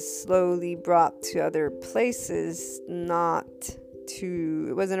I was slowly brought to other places, not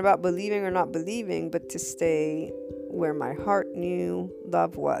it wasn't about believing or not believing, but to stay where my heart knew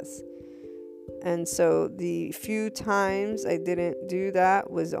love was. And so the few times I didn't do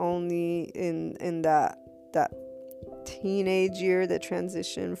that was only in that teenage year, the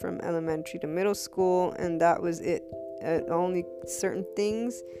transition from elementary to middle school, and that was it. Only certain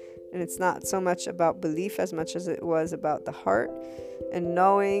things, and it's not so much about belief as much as it was about the heart and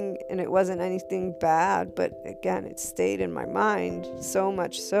knowing, and it wasn't anything bad, but again, it stayed in my mind so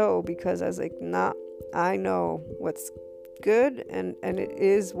much so because I was like, nah, I know what's good, and it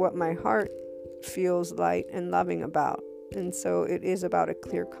is what my heart feels light and loving about. And so it is about a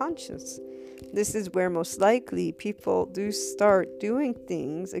clear conscience. This is where most likely people do start doing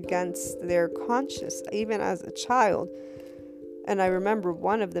things against their conscience, even as a child. And I remember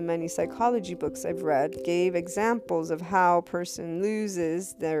one of the many psychology books I've read gave examples of how a person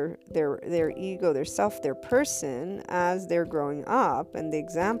loses their ego, their self, their person as they're growing up. And the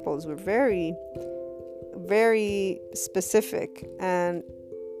examples were very, very specific. And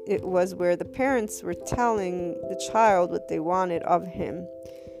it was where the parents were telling the child what they wanted of him.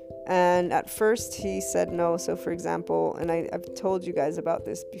 And at first he said no. So for example, and I've told you guys about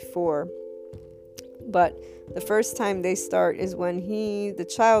this before, but the first time they start is when the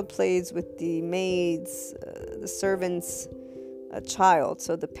child plays with the maids, the servants, a child.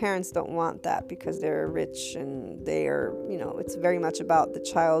 So the parents don't want that because they're rich and they are, it's very much about the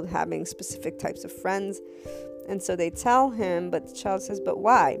child having specific types of friends. And so they tell him, but the child says, but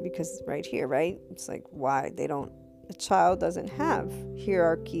why? Because right here, right? It's like, why? The child doesn't have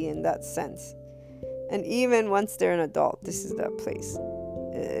hierarchy in that sense. And even once they're an adult, this is that place.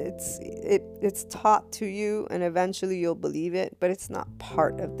 It's taught to you, and eventually you'll believe it, but it's not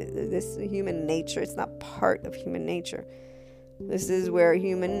part of this human nature. It's not part of human nature. This is where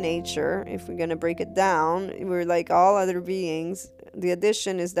human nature, if we're going to break it down, we're like all other beings. The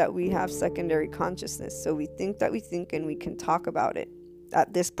addition is that we have secondary consciousness. So we think that we think, and we can talk about it.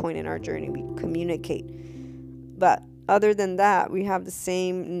 At this point in our journey, we communicate. But other than that, we have the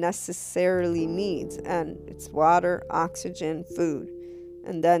same necessarily needs, and it's water, oxygen, food.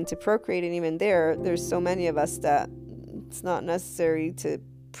 And then to procreate, and even there's so many of us that it's not necessary to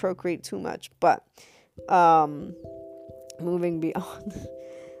procreate too much. But moving beyond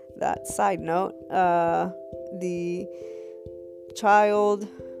that side note, the child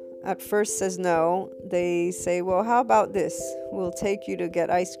at first says no. They say, well, how about this? We'll take you to get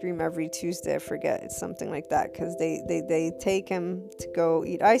ice cream every Tuesday. I forget. It's something like that, because they take him to go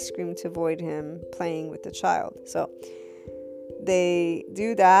eat ice cream to avoid him playing with the child. So they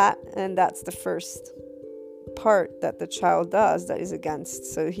do that, and that's the first part that the child does that is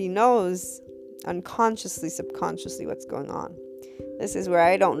against. So he knows unconsciously, subconsciously what's going on. This is where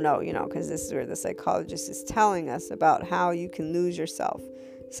I don't know, because this is where the psychologist is telling us about how you can lose yourself.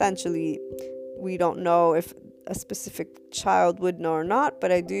 Essentially, we don't know if a specific child would know or not,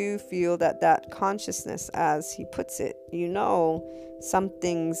 but I do feel that consciousness, as he puts it,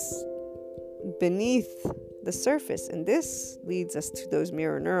 something's beneath the surface, and this leads us to those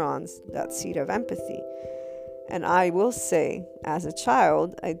mirror neurons, that seed of empathy. And I will say, as a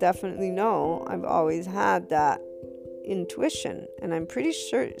child, I definitely know I've always had that intuition, and I'm pretty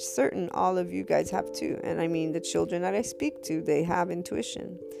certain all of you guys have too. And I mean, the children that I speak to, they have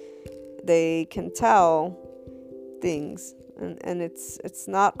intuition. They can tell things, and it's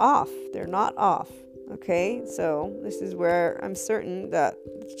not off. They're not off. Okay, so this is where I'm certain that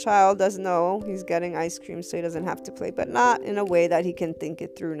the child does know he's getting ice cream so he doesn't have to play, but not in a way that he can think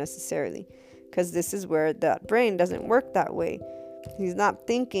it through necessarily, because this is where that brain doesn't work that way. He's not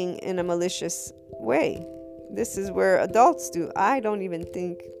thinking in a malicious way. This is where adults do. I don't even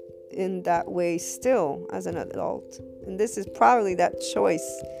think in that way still as an adult. And this is probably that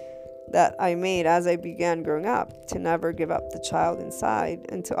choice that I made as I began growing up, to never give up the child inside,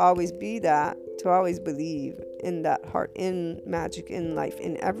 and to always be that, to always believe in that heart, in magic, in life,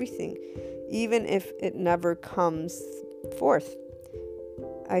 in everything, even if it never comes forth.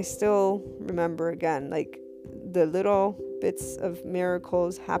 I still remember, again, like the little bits of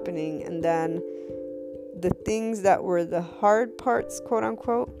miracles happening, and then the things that were the hard parts, quote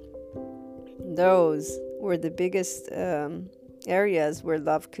unquote, those were the biggest areas where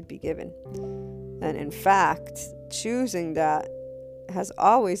love could be given. And in fact, choosing that has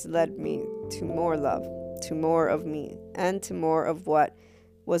always led me to more love, to more of me, and to more of what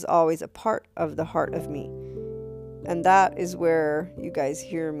was always a part of the heart of me. And that is where you guys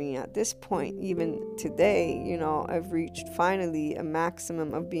hear me at this point. Even today, I've reached finally a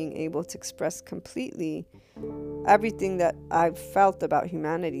maximum of being able to express completely everything that I've felt about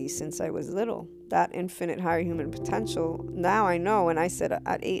humanity since I was little. that infinite higher human potential. Now I know when I said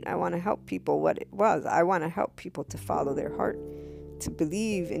at 8 I want to help people, what it was. I want to help people to follow their heart, to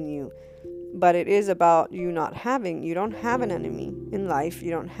believe in you. But it is about you don't have an enemy in life.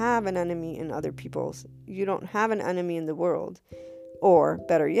 You don't have an enemy in other people's. You don't have an enemy in the world. Or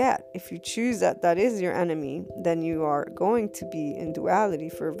better yet, if you choose that is your enemy, then you are going to be in duality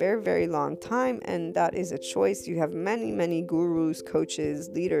for a very, very long time. And that is a choice. You have many, many gurus, coaches,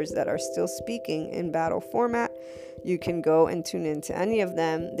 leaders that are still speaking in battle format. You can go and tune into any of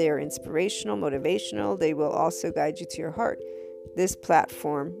them. They are inspirational, motivational. They will also guide you to your heart. This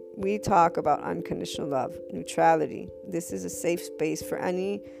platform, we talk about unconditional love, neutrality. This is a safe space for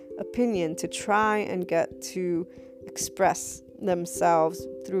any opinion to try and get to express themselves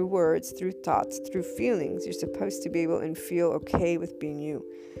through words, through thoughts, through feelings. You're supposed to be able and feel okay with being you.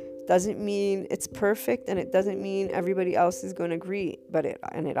 Doesn't mean it's perfect, and it doesn't mean everybody else is going to agree,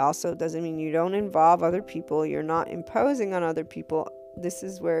 and it also doesn't mean you don't involve other people. You're not imposing on other people. This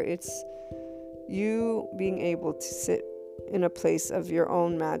is where it's you being able to sit in a place of your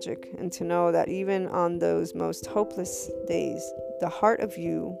own magic, and to know that even on those most hopeless days, the heart of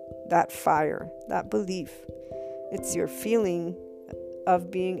you, that fire, that belief, it's your feeling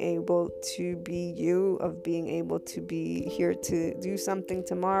of being able to be you, of being able to be here to do something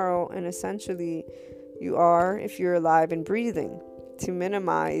tomorrow. And essentially you are, if you're alive and breathing, to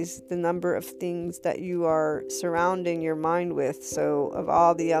minimize the number of things that you are surrounding your mind with. So of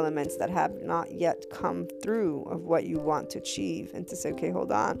all the elements that have not yet come through of what you want to achieve, and to say, okay,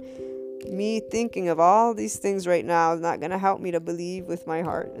 hold on. Me thinking of all these things right now is not going to help me to believe with my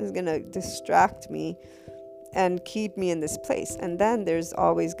heart. It's going to distract me and keep me in this place. And then there's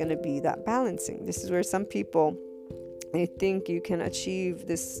always going to be that balancing. This is where some people, they think you can achieve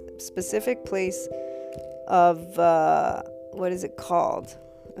this specific place of what is it called?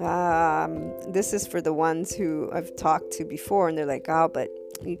 This is for the ones who I've talked to before, and they're like, oh, but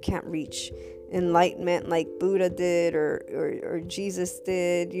you can't reach enlightenment like Buddha did or Jesus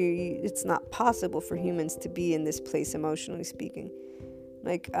did. It's not possible for humans to be in this place, emotionally speaking.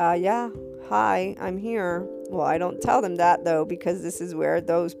 Like, yeah, hi, I'm here. Well, I don't tell them that, though, because this is where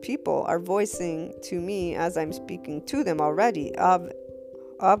those people are voicing to me as I'm speaking to them already of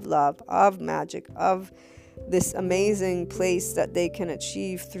love, of magic, of this amazing place that they can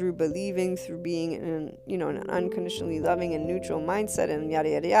achieve through believing, through being in an unconditionally loving and neutral mindset, and yada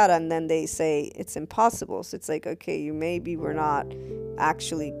yada yada. And then they say it's impossible. So it's like, okay, we're not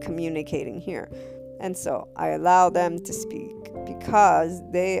actually communicating here. And so I allow them to speak because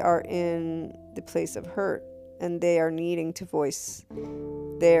they are in the place of hurt, and they are needing to voice.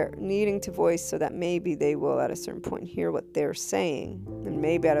 They're needing to voice so that maybe they will at a certain point hear what they're saying. And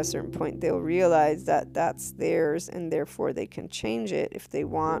maybe at a certain point they'll realize that that's theirs, and therefore they can change it if they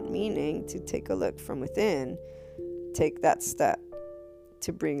want, meaning to take a look from within, take that step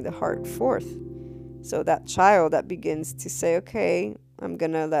to bring the heart forth. So that child that begins to say, okay, I'm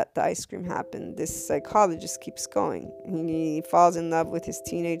going to let the ice cream happen. This psychologist keeps going. He falls in love with his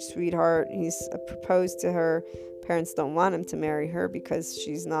teenage sweetheart. He's proposed to her. Parents don't want him to marry her because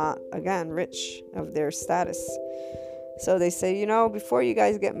she's not, again, rich of their status. So they say, before you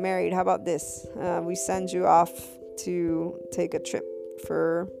guys get married, how about this? We send you off to take a trip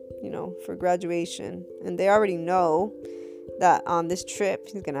for graduation. And they already know that on this trip,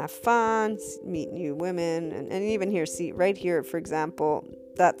 he's going to have fun, meet new women. And even here, see, right here, for example,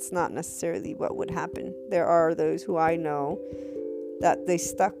 that's not necessarily what would happen. There are those who I know that they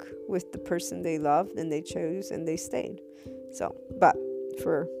stuck with the person they loved, and they chose, and they stayed. So, but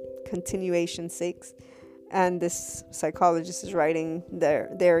for continuation's sakes, and this psychologist is writing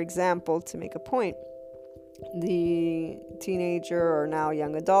their example to make a point. The teenager, or now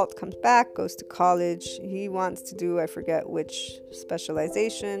young adult, comes back, goes to college. He wants to do, I forget which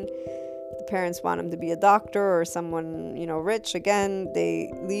specialization. The parents want him to be a doctor or someone, rich. Again,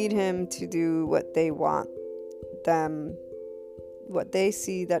 they lead him to do what they want them, what they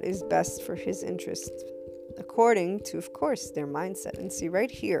see that is best for his interest, according to, of course, their mindset. And see right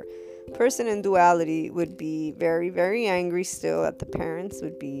here, person in duality would be very, very angry still at the parents,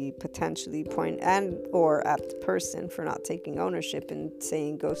 would be potentially or at the person for not taking ownership and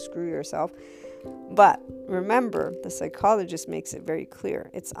saying, go screw yourself. But remember, the psychologist makes it very clear.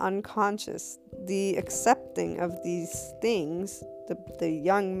 It's unconscious. The accepting of these things, the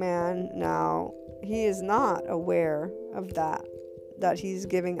young man now, he is not aware of that he's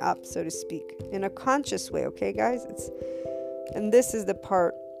giving up, so to speak, in a conscious way. Okay, guys? And this is the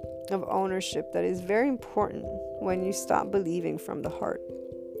part of ownership that is very important when you stop believing from the heart.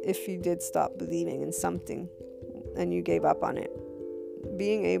 If you did stop believing in something and you gave up on it,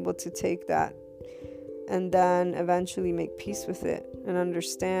 being able to take that and then eventually make peace with it and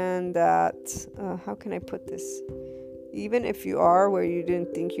understand that, how can I put this? Even if you are where you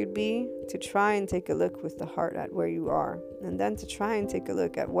didn't think you'd be, to try and take a look with the heart at where you are, and then to try and take a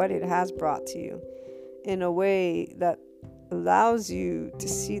look at what it has brought to you in a way that allows you to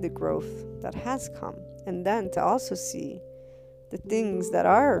see the growth that has come, and then to also see the things that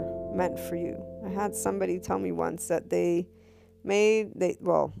are meant for you. I had somebody tell me once that they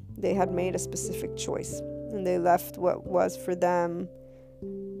had made a specific choice, and they left what was for them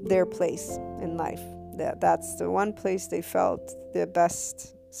their place in life. That's the one place they felt the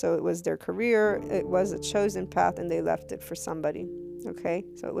best. So it was their career, it was a chosen path, and they left it for somebody. Okay,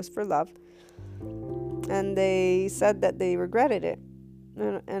 so it was for love. And they said that they regretted it.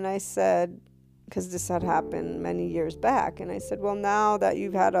 And I said, because this had happened many years back, and I said, well, now that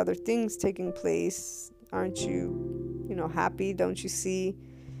you've had other things taking place, aren't you, happy? Don't you see,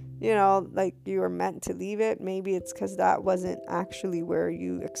 like you were meant to leave it? Maybe it's because that wasn't actually where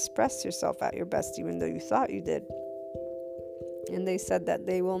you expressed yourself at your best, even though you thought you did. And they said that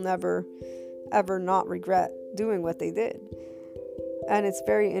they will never, ever not regret doing what they did. And it's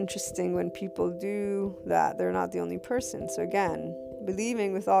very interesting when people do that. They're not the only person. So again,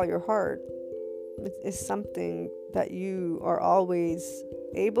 believing with all your heart is something that you are always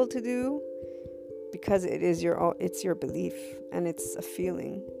able to do, because it's your belief, and it's a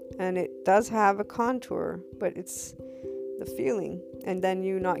feeling, and it does have a contour, but it's the feeling, and then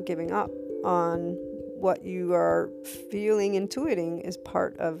you not giving up on what you are feeling, intuiting is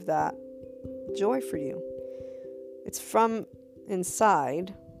part of that joy for you. It's from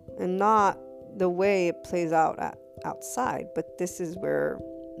inside and not the way it plays out outside. But this is where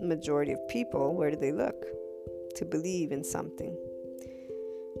the majority of people, where do they look to believe in something?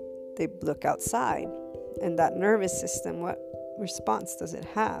 They look outside. And that nervous system, what response does it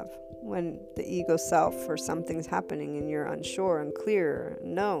have when the ego self or something's happening and you're unsure, unclear,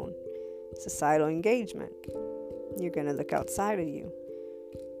 unknown? Societal engagement. You're going to look outside of you.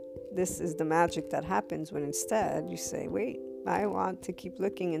 This is the magic that happens when instead you say, wait, I want to keep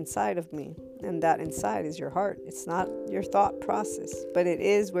looking inside of me. And that inside is your heart. It's not your thought process, but it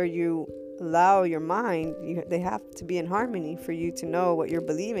is where you allow your mind. They have to be in harmony for you to know what you're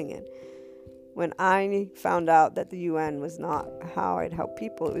believing in. When I found out that the UN was not how I'd help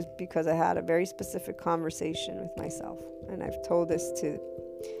people, it was because I had a very specific conversation with myself. And I've told this to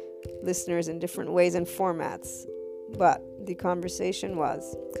listeners in different ways and formats. But the conversation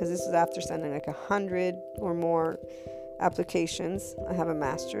was, because this was after sending like 100 or more applications. I have a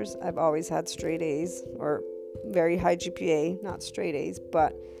master's. I've always had straight A's or very high GPA, not straight A's,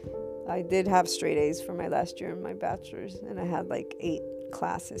 but I did have straight A's for my last year in my bachelor's, and I had like 8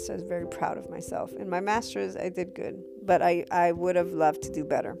 classes, so I was very proud of myself. In my master's, I did good, but I would have loved to do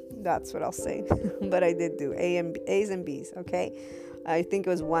better. That's what I'll say. But I did do A's and B's, okay? I think it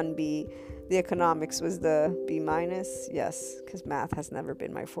was 1B. The economics was the B-. Yes, because math has never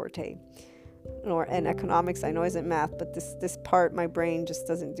been my forte. And economics, I know isn't math, but this part, my brain just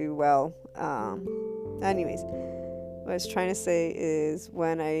doesn't do well. Anyways, what I was trying to say is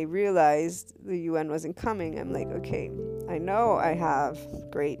when I realized the UN wasn't coming, I'm like, okay, I know I have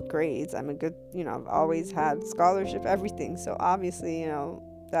great grades. I'm a good, I've always had scholarship, everything. So obviously,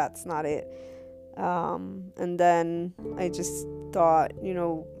 that's not it. And then I just thought,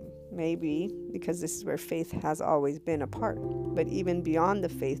 maybe because this is where faith has always been a part. But even beyond the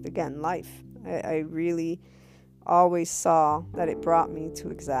faith, again, life. I really always saw that it brought me to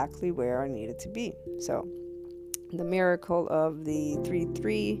exactly where I needed to be. So the miracle of the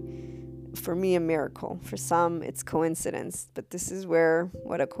 3-3, for me, a miracle. For some, it's coincidence. But this is where,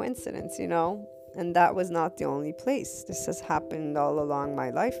 what a coincidence, And that was not the only place. This has happened all along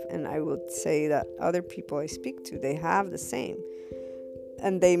my life. And I would say that other people I speak to, they have the same.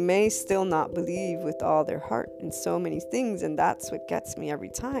 And they may still not believe with all their heart in so many things. And that's what gets me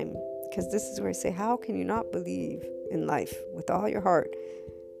every time. Because this is where I say, how can you not believe in life with all your heart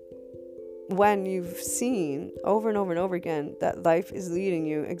when you've seen over and over and over again that life is leading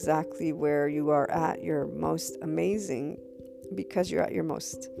you exactly where you are at your most amazing, because you're at your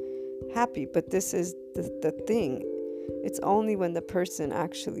most happy. But this is the thing. It's only when the person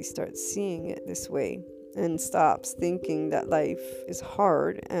actually starts seeing it this way and stops thinking that life is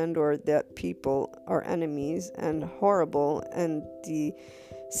hard and or that people are enemies and horrible and the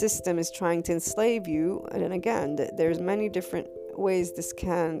system is trying to enslave you. And again, there's many different ways this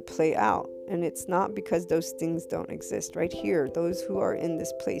can play out, and it's not because those things don't exist. Right here, those who are in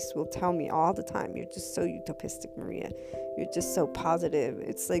this place will tell me all the time, you're just so utopistic, Maria, you're just so positive.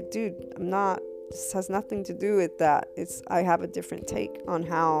 It's like, dude, I'm not. This has nothing to do with that. I have a different take on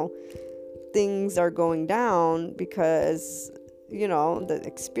how things are going down because, the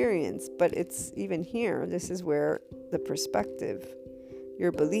experience. But it's even here, this is where the perspective,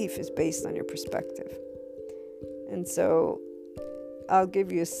 your belief is based on your perspective. And so I'll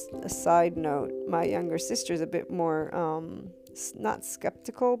give you a side note. My younger sister is a bit more, not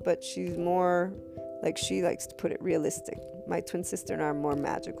skeptical, but she's more, like, she likes to put it realistic. My twin sister and I are more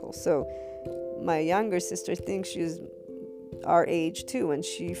magical. So my younger sister thinks she's our age too, and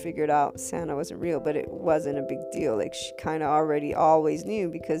she figured out Santa wasn't real, but it wasn't a big deal. Like, she kind of already always knew,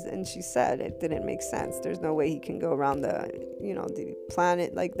 because, and she said it didn't make sense. There's no way he can go around the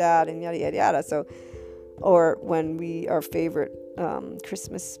planet like that, and yada yada yada. So, or when our favorite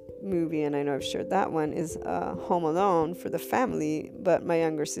Christmas movie, and I know I've shared that one, is Home Alone for the family. But my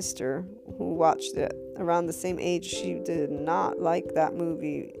younger sister, who watched it around the same age, she did not like that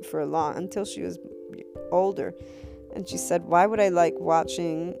movie for until she was older. And she said, why would I like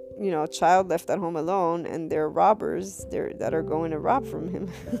watching, a child left at home alone, and they're robbers that are going to rob from him?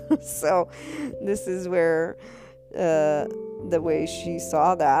 So this is where the way she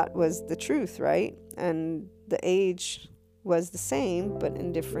saw that was the truth, right? And the age was the same, but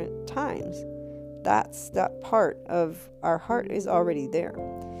in different times. That's that part of our heart is already there.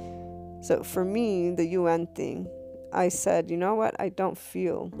 So for me, the UN thing, I said, you know what? I don't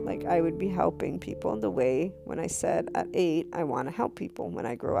feel like I would be helping people the way when I said at 8, I want to help people when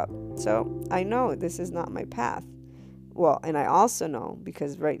I grow up. So I know this is not my path. Well, and I also know,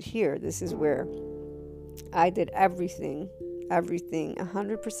 because right here, this is where I did everything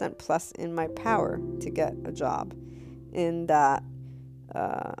 100% plus in my power to get a job in that,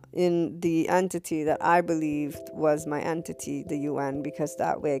 in the entity that I believed was my entity, the UN, because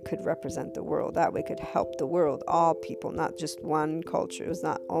that way I could represent the world. That way I could help the world, all people, not just one culture. It was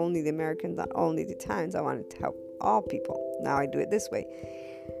not only the Americans, not only the Italians. I wanted to help all people. Now I do it this way.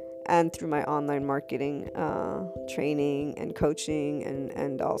 And through my online marketing training and coaching,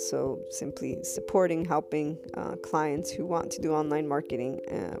 and also simply supporting, helping clients who want to do online marketing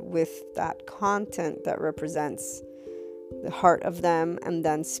with that content that represents the heart of them, and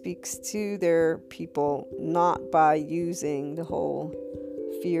then speaks to their people, not by using the whole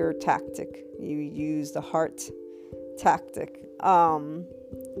fear tactic. You use the heart tactic,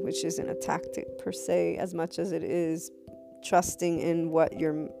 which isn't a tactic per se, as much as it is trusting in what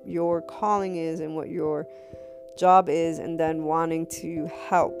your calling is and what your job is, and then wanting to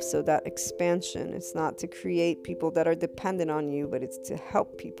help. So that expansion, it's not to create people that are dependent on you, but it's to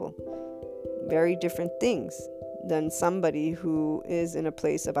help people. Very different things than somebody who is in a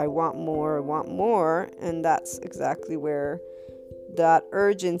place of I want more, and that's exactly where that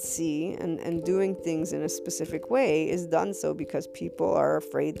urgency and doing things in a specific way is done so because people are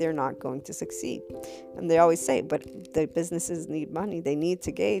afraid they're not going to succeed. And they always say, but the businesses need money, they need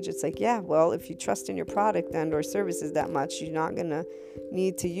to gauge. It's like, yeah, well, if you trust in your product and or services that much, you're not gonna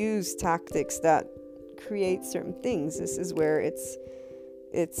need to use tactics that create certain things. This is where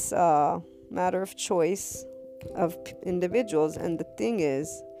it's a matter of choice of individuals, and the thing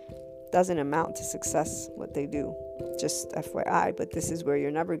is, doesn't amount to success what they do, just FYI. But this is where you're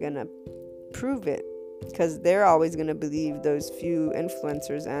never gonna prove it, because they're always gonna believe those few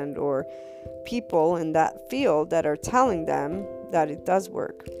influencers and or people in that field that are telling them that it does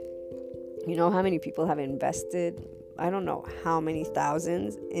work. You know how many people have invested, I don't know how many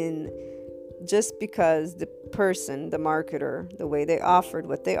thousands, in just because the person, the marketer, the way they offered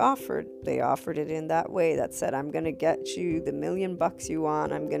what they offered it in that way that said, I'm going to get you the $1 million you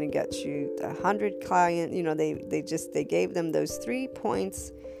want, I'm going to get you the 100 client, they gave them those 3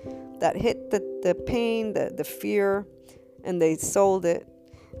 points that hit the pain, the fear, and they sold it.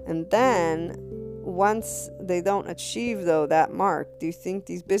 And then once they don't achieve though that mark, do you think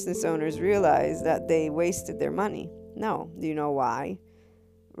these business owners realize that they wasted their money? No. Do you know why?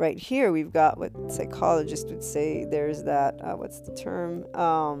 Right here, we've got what psychologists would say, there's that, what's the term?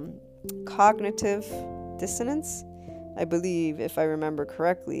 Cognitive dissonance, I believe, if I remember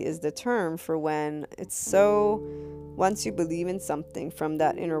correctly, is the term for when it's so, once you believe in something from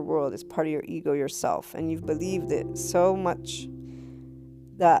that inner world, it's part of your ego, yourself, and you've believed it so much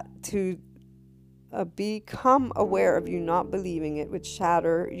that to become aware of you not believing it would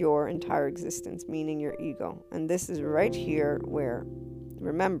shatter your entire existence, meaning your ego. And this is right here where,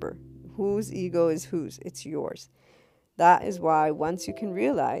 remember, whose ego is whose? It's yours. That is why once you can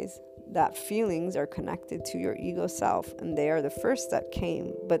realize that feelings are connected to your ego self, and they are the first that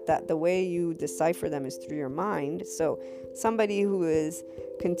came, but that the way you decipher them is through your mind. So somebody who is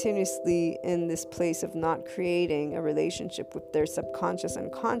continuously in this place of not creating a relationship with their subconscious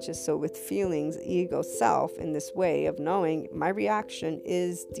and conscious, so with feelings, ego, self, in this way of knowing my reaction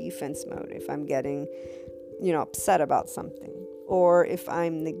is defense mode if I'm getting, upset about something, or if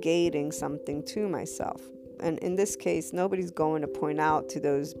I'm negating something to myself. And in this case, nobody's going to point out to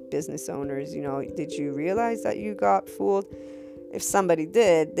those business owners, did you realize that you got fooled? If somebody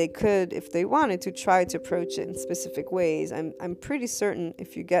did, they could, if they wanted to, try to approach it in specific ways. I'm pretty certain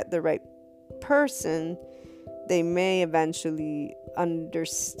if you get the right person, they may eventually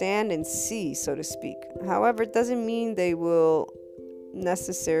understand and see, so to speak. However, it doesn't mean they will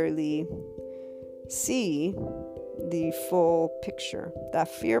necessarily see the full picture. That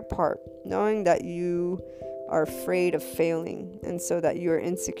fear part, knowing that you are afraid of failing, and so that you're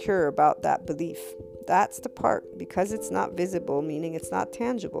insecure about that belief. That's the part, because it's not visible, meaning it's not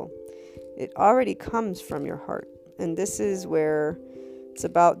tangible. It already comes from your heart. And this is where it's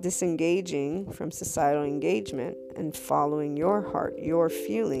about disengaging from societal engagement and following your heart, your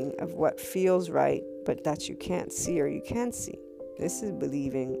feeling of what feels right, but that you can't see or you can see. This is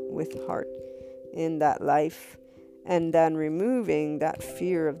believing with heart in that life, and then removing that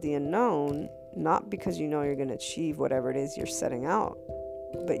fear of the unknown, not because you're going to achieve whatever it is you're setting out,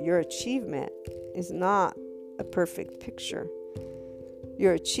 but your achievement is not a perfect picture.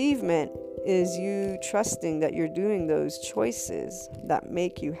 Your achievement is you trusting that you're doing those choices that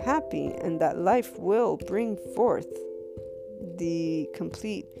make you happy, and that life will bring forth the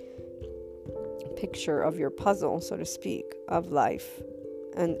complete picture of your puzzle, so to speak, of life.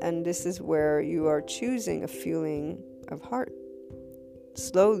 And this is where you are choosing a feeling of heart.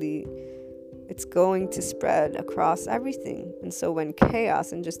 Slowly, it's going to spread across everything. And so when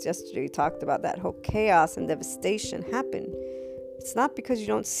chaos, and just yesterday we talked about that whole chaos and devastation happen, it's not because you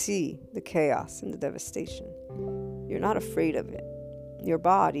don't see the chaos and the devastation. You're not afraid of it. Your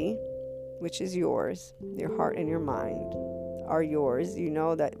body, which is yours, your heart and your mind are yours. You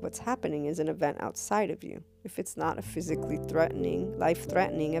know that what's happening is an event outside of you. If it's not a physically threatening,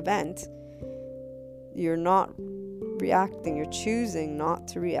 life-threatening event, you're not reacting. You're choosing not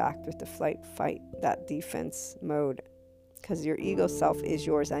to react with the flight, fight, that defense mode, because your ego self is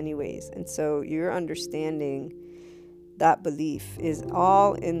yours anyways. And so you're understanding that belief is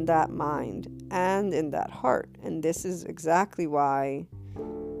all in that mind and in that heart. And this is exactly why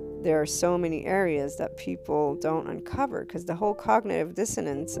there are so many areas that people don't uncover, because the whole cognitive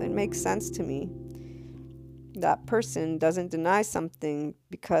dissonance, it makes sense to me. That person doesn't deny something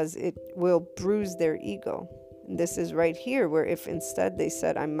because it will bruise their ego. And this is right here where if instead they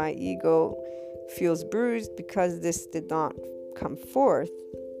said, my ego feels bruised because this did not come forth.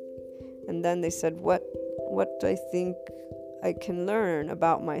 And then they said, what do I think I can learn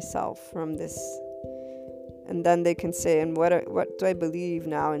about myself from this? And then they can say, and what do I believe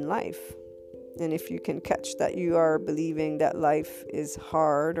now in life? And if you can catch that you are believing that life is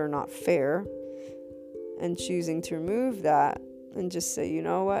hard or not fair, and choosing to remove that and just say, you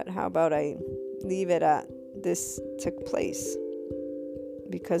know what, how about I leave it at this took place?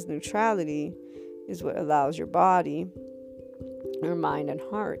 Because neutrality is what allows your body, your mind and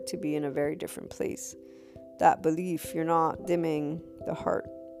heart to be in a very different place. That belief, you're not dimming the heart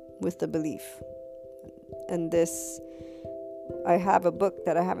with the belief. And this, I have a book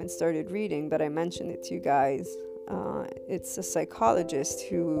that I haven't started reading, but I mentioned it to you guys. It's a psychologist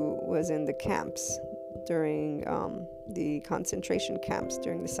who was in the camps during the concentration camps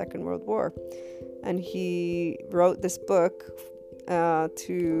during the Second World War. And he wrote this book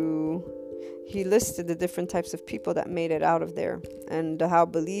he listed the different types of people that made it out of there, and how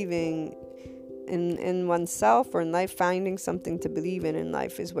believing in oneself or in life, finding something to believe in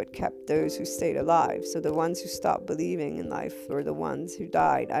life is what kept those who stayed alive. So the ones who stopped believing in life were the ones who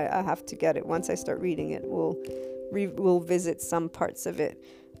died. I have to get it. Once I start reading it, we'll visit some parts of it.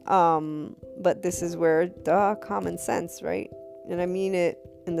 But this is where common sense, right? And I mean it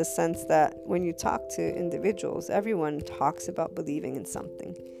in the sense that when you talk to individuals, everyone talks about believing in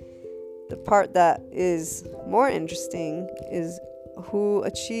something. The part that is more interesting is who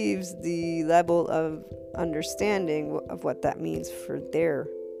achieves the level of understanding of what that means for their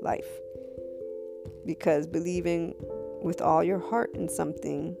life. Because believing with all your heart in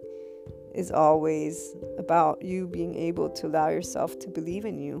something is always about you being able to allow yourself to believe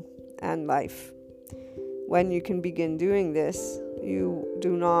in you and life. When you can begin doing this, you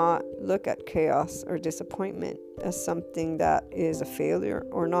do not look at chaos or disappointment as something that is a failure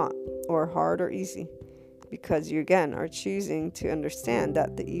or not, or hard or easy. because you, again, are choosing to understand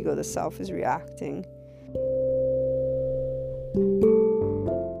that the ego, the self, is reacting.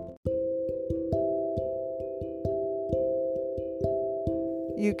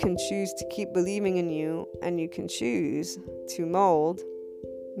 You can choose to keep believing in you, and you can choose to mold,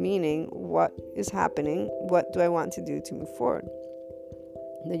 meaning what is happening, what do I want to do to move forward.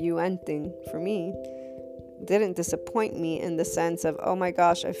 The UN thing for me didn't disappoint me in the sense of, oh my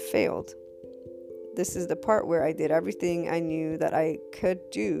gosh, I failed. This is the part where I did everything I knew that I could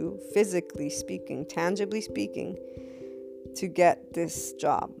do, physically speaking, tangibly speaking, to get this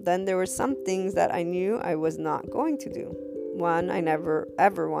job. Then there were some things that I knew I was not going to do. One, I never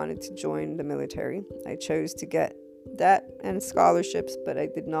ever wanted to join the military. I chose to get debt and scholarships, but I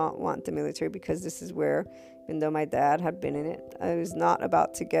did not want the military because this is where, even though my dad had been in it, I was not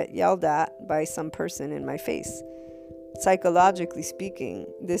about to get yelled at by some person in my face. Psychologically speaking,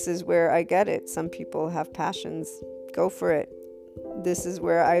 this is where I get it. Some people have passions. Go for it. This is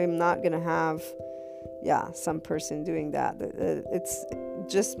where I'm not going to have, some person doing that. It's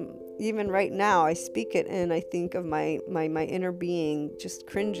just, even right now, I speak it and I think of my inner being just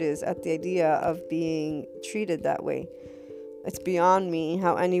cringes at the idea of being treated that way. It's beyond me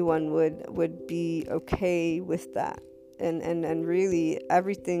how anyone would be okay with that. And really,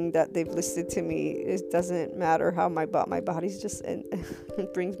 everything that they've listed to me, it doesn't matter how my body's just, and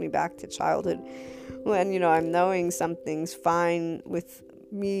it brings me back to childhood when, I'm knowing something's fine with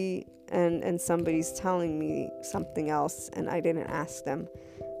me and somebody's telling me something else and I didn't ask them.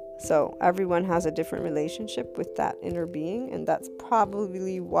 So everyone has a different relationship with that inner being, and that's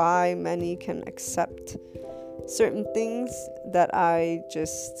probably why many can accept certain things that I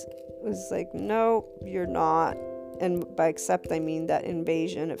just was like, no, you're not. And by accept, I mean that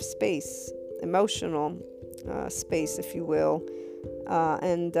invasion of space, emotional space, if you will.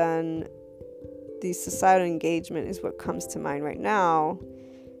 And then the societal engagement is what comes to mind right now.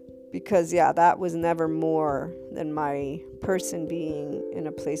 Because, that was never more than my person being in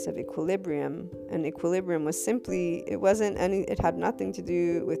a place of equilibrium. And equilibrium was simply, it had nothing to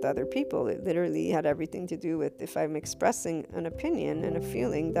do with other people. It literally had everything to do with, if I'm expressing an opinion and a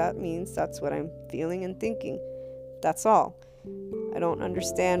feeling, that means that's what I'm feeling and thinking. That's all. I don't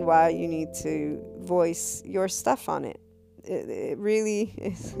understand why you need to voice your stuff on it. It really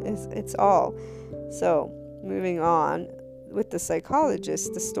is, it's all. So, moving on. With the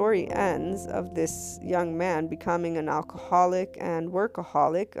psychologist, the story ends of this young man becoming an alcoholic and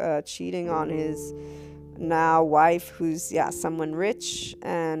workaholic, cheating on his now wife, who's, someone rich.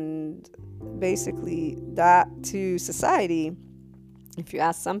 And basically that, to society, if you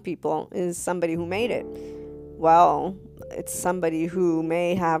ask some people, is somebody who made it. Well, it's somebody who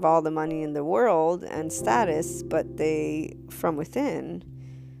may have all the money in the world and status, but they, from within,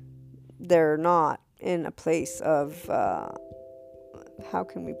 they're not in a place of, how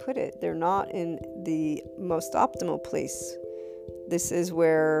can we put it? They're not in the most optimal place. This is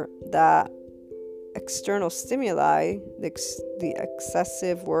where that external stimuli, the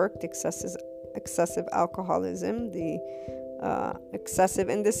excessive work, the excessive alcoholism, the excessive,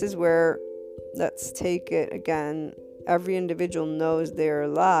 and this is where, let's take it again, every individual knows they're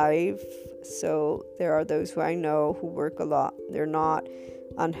alive. So there are those who I know who work a lot. They're not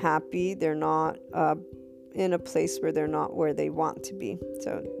unhappy. They're not in a place where they're not where they want to be.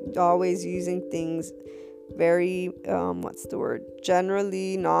 So always using things very,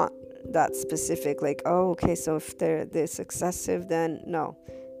 generally not that specific, like, oh, okay, so if they're this excessive, then no.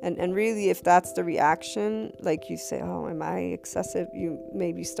 And really, if that's the reaction, like you say, oh, am I excessive? You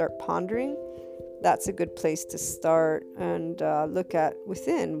maybe start pondering. That's a good place to start and look at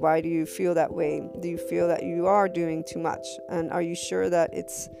within. Why do you feel that way? Do you feel that you are doing too much? And are you sure that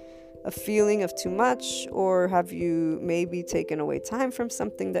it's a feeling of too much, or have you maybe taken away time from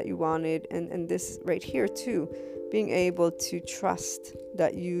something that you wanted? And this right here too, being able to trust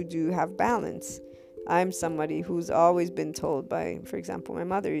that you do have balance. I'm somebody who's always been told by, for example, my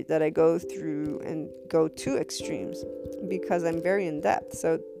mother, that I go through and go to extremes because I'm very in depth.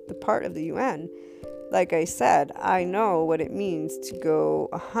 So the part of the UN, like I said, I know what it means to go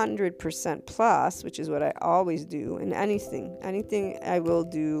 100% plus, which is what I always do in anything. Anything I will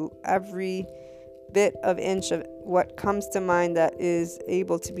do, every bit of inch of what comes to mind that is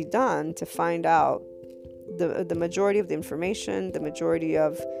able to be done to find out the majority of the information, the majority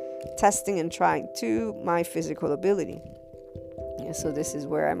of testing and trying to my physical ability. So this is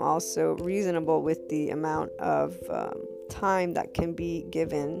where I'm also reasonable with the amount of time that can be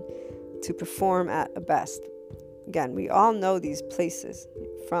given to perform at a best. Again, we all know these places.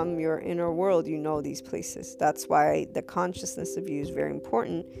 From your inner world, you know these places. That's why the consciousness of you is very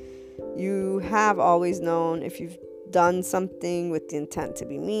important, You have always known if you've done something with the intent to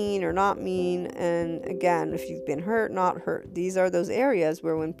be mean or not mean. And again, if you've been hurt, not hurt. These are those areas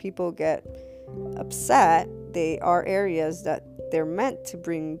where when people get upset, they are areas that they're meant to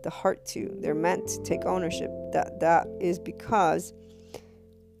bring the heart to. They're meant to take ownership. That is because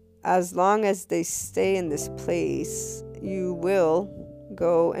as long as they stay in this place, you will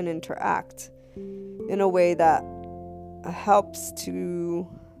go and interact in a way that helps to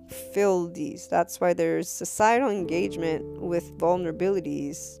fill these. That's why there's societal engagement with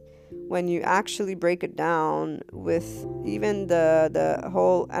vulnerabilities. When you actually break it down with even the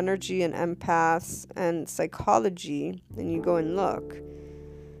whole energy and empaths and psychology, and you go and look,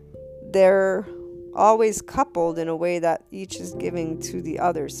 they're always coupled in a way that each is giving to the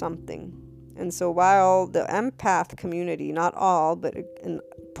other something. And so while the empath community, not all, but a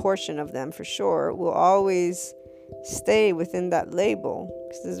portion of them for sure, will always stay within that label,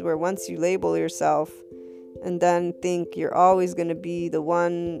 because this is where once you label yourself and then think you're always going to be the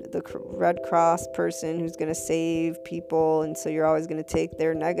Red Cross person who's going to save people, and so you're always going to take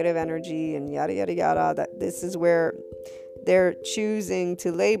their negative energy and yada yada yada, that this is where they're choosing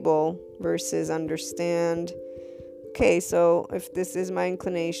to label versus understand, okay, so if this is my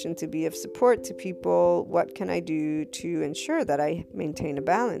inclination to be of support to people, what can I do to ensure that I maintain a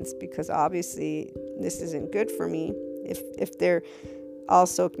balance? Because obviously this isn't good for me. If they're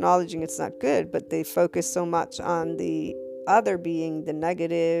also acknowledging it's not good, but they focus so much on the other being the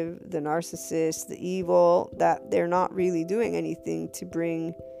negative, the narcissist, the evil, that they're not really doing anything to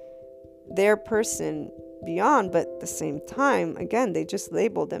bring their person beyond. But at the same time, again, they just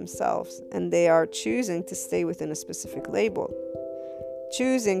label themselves, and they are choosing to stay within a specific label,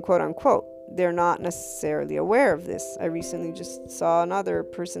 choosing, quote unquote. They're not necessarily aware of this. I recently just saw another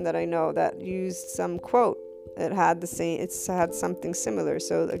person that I know that used some quote. It had something similar.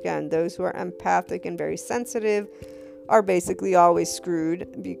 So again, those who are empathic and very sensitive are basically always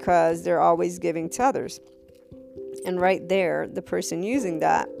screwed because they're always giving to others. And right there, the person using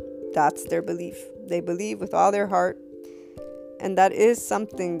that's their belief. They believe with all their heart, and that is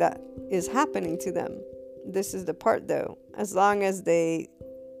something that is happening to them. This is the part though. As long as they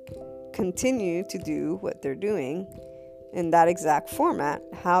continue to do what they're doing in that exact format,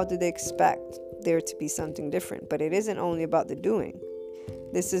 how do they expect there to be something different? But it isn't only about the doing.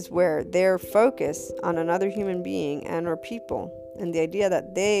 This is where their focus on another human being and or people, and the idea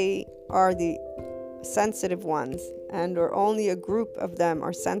that they are the sensitive ones, and or only a group of them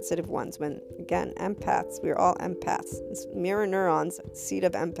are sensitive ones, when again, empaths, we're all empaths. It's mirror neurons, seed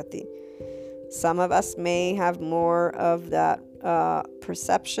of empathy. Some of us may have more of that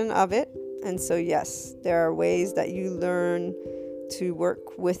perception of it, and so yes, there are ways that you learn to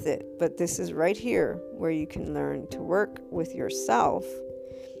work with it, but this is right here where you can learn to work with yourself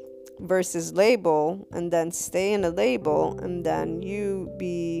versus label, and then stay in a label, and then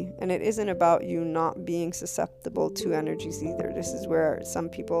and it isn't about you not being susceptible to energies either. This is where some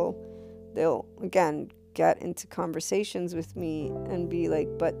people, they'll again get into conversations with me and be like,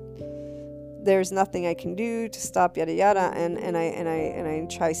 but there's nothing I can do to stop yada yada, and I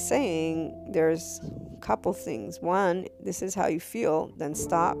try saying there's a couple things. One, this is how you feel, then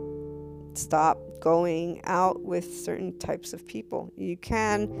stop going out with certain types of people. You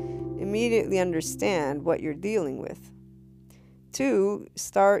can immediately understand what you're dealing with. Two,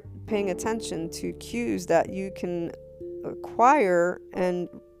 start paying attention to cues that you can acquire and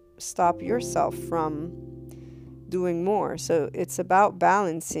stop yourself from doing more. So it's about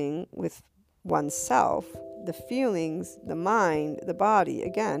balancing with oneself, the feelings, the mind, the body,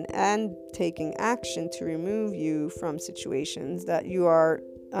 again, and taking action to remove you from situations that you are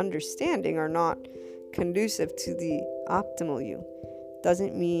understanding are not conducive to the optimal you.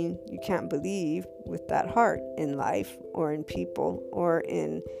 Doesn't mean you can't believe with that heart in life or in people or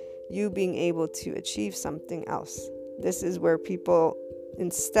in you being able to achieve something else. This is where people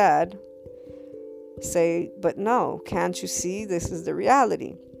instead say, but no, can't you see this is the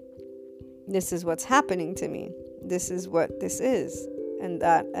reality? This is what's happening to me. This is what this is. And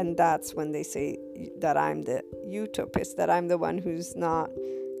that's when they say that I'm the utopist, that I'm the one who's not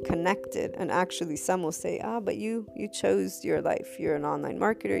connected. And actually some will say, but you chose your life. You're an online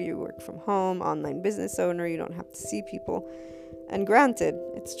marketer, you work from home, online business owner, you don't have to see people. And granted,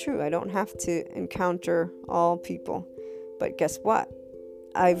 it's true, I don't have to encounter all people. But guess what?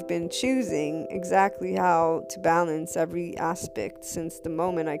 I've been choosing exactly how to balance every aspect since the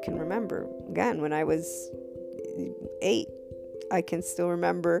moment I can remember. Again, when I was 8, I can still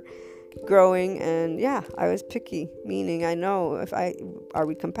remember growing, and I was picky, meaning I know are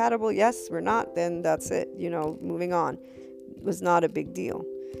we compatible? Yes, we're not, then that's it, moving on. It was not a big deal.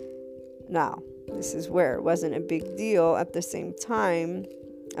 Now, this is where it wasn't a big deal. At the same time,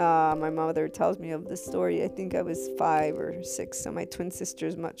 my mother tells me of this story. I think I was 5 or 6, so my twin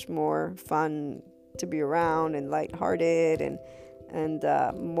sister's much more fun to be around and lighthearted and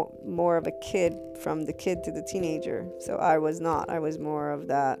more of a kid, from the kid to the teenager. So I was not. I was more of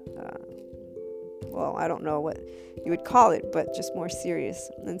that, well, I don't know what you would call it, but just more serious.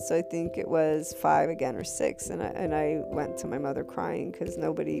 And so I think it was 5 again or 6, and I went to my mother crying because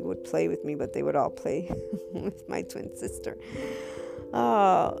nobody would play with me, but they would all play with my twin sister.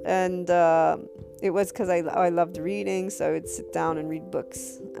 And it was because I loved reading, so I would sit down and read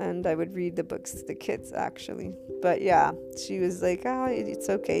books, and I would read the books to the kids, actually. But yeah, she was like, oh, it's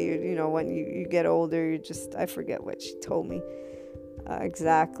okay, you know, when you get older, you just, I forget what she told me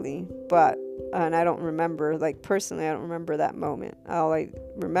exactly, but and I don't remember, like, personally, I don't remember that moment. All I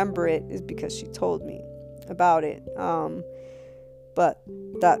remember it is because she told me about it. But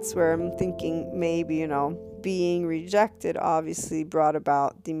that's where I'm thinking maybe, you know, being rejected obviously brought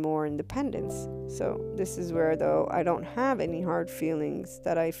about the more independence. So this is where, though, I don't have any hard feelings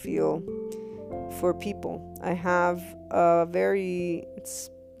that I feel for people. I have a very, it's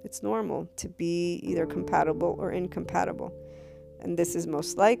normal to be either compatible or incompatible. And this is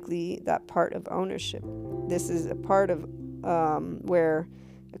most likely that part of ownership. This is a part of where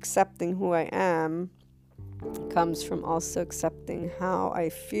accepting who I am comes from also accepting how I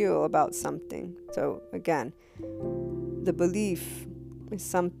feel about something. So again, the belief is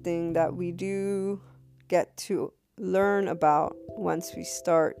something that we do get to learn about once we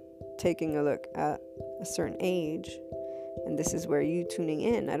start taking a look at a certain age. And this is where you tuning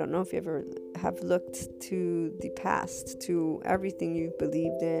in. I don't know if you ever have looked to the past, to everything you've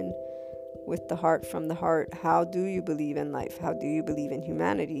believed in with the heart, from the heart. How do you believe in life? How do you believe in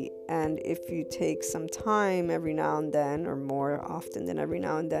humanity? And if you take some time every now and then, or more often than every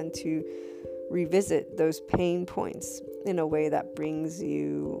now and then, to revisit those pain points in a way that brings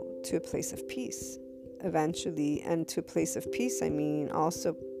you to a place of peace eventually. And to a place of peace, I mean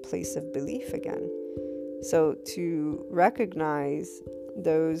also place of belief again. So to recognize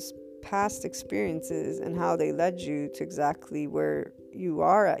those past experiences and how they led you to exactly where you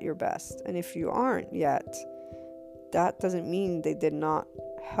are at your best. And if you aren't yet, that doesn't mean they did not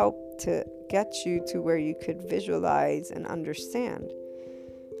help to get you to where you could visualize and understand.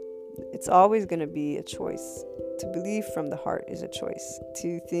 It's always going to be a choice. To believe from the heart is a choice.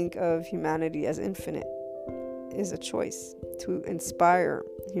 To think of humanity as infinite is a choice. To inspire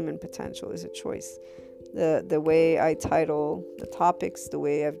human potential is a choice. The way I title the topics, the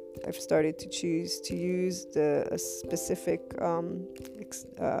way I've started to choose to use a specific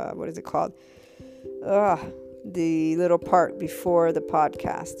what is it called? The little part before the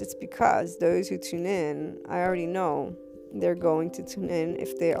podcast. It's because those who tune in, I already know they're going to tune in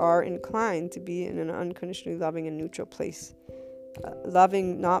if they are inclined to be in an unconditionally loving and neutral place.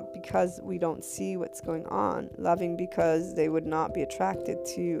 Loving not because we don't see what's going on, loving because they would not be attracted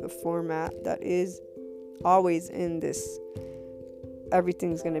to a format that is always in this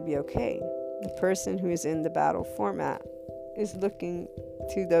everything's going to be okay. The person who is in the battle format is looking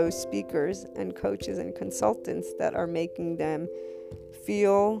to those speakers and coaches and consultants that are making them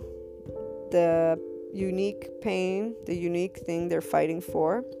feel the unique pain, the unique thing they're fighting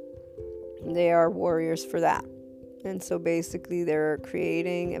for. They are warriors for that. And so basically they're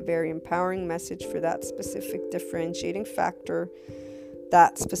creating a very empowering message for that specific differentiating factor,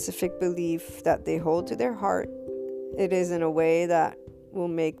 that specific belief that they hold to their heart. It is in a way that will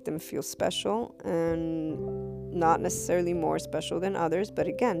make them feel special, and not necessarily more special than others, but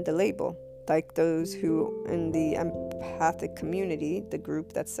again, the label, like those who in the empathic community, the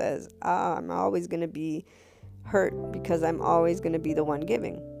group that says, I'm always going to be hurt because I'm always going to be the one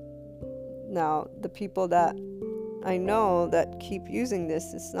giving. Now, the people that I know that keep using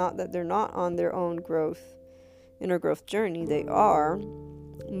this, it's not that they're not on their own inner growth journey. They are,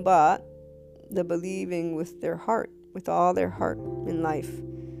 but the believing with their heart, with all their heart in life,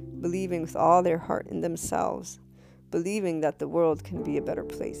 believing with all their heart in themselves, believing that the world can be a better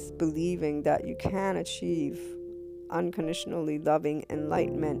place, believing that you can achieve unconditionally loving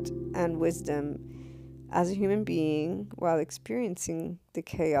enlightenment and wisdom as a human being while experiencing the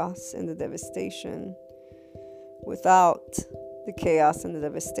chaos and the devastation without the chaos and the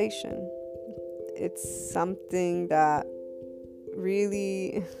devastation. It's something that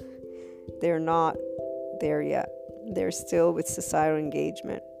really they're not there yet. They're still with societal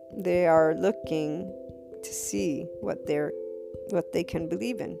engagement. They are looking to see what they can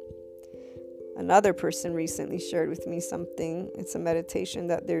believe in. Another person recently shared with me something. It's a meditation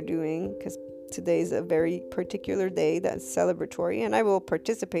that they're doing because today is a very particular day that's celebratory, and I will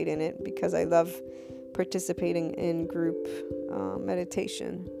participate in it because I love participating in group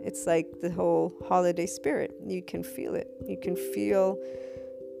meditation. It's like the whole holiday spirit. You can feel it. You can feel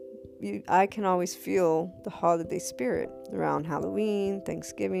I can always feel the holiday spirit around Halloween,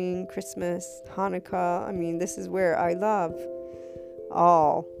 Thanksgiving, Christmas, Hanukkah. I mean, this is where I love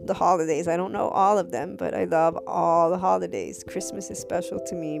all the holidays. I don't know all of them, but I love all the holidays. Christmas is special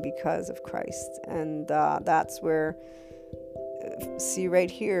to me because of Christ. And that's where, see right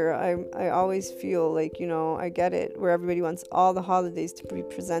here, I always feel like, I get it, where everybody wants all the holidays to be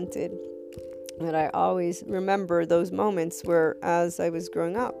presented. But I always remember those moments where, as I was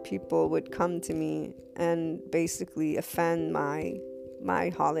growing up, people would come to me and basically offend my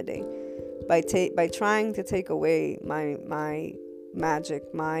holiday by trying to take away my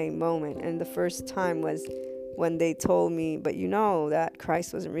magic, my moment. And the first time was when they told me, but that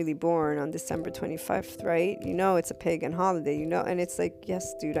Christ wasn't really born on December 25th, right? It's a pagan holiday, and it's like,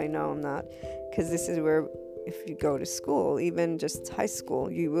 yes, dude, I know I'm not, because this is where, if you go to school, even just high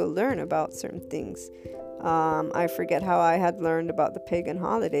school, you will learn about certain things. I forget how I had learned about the pagan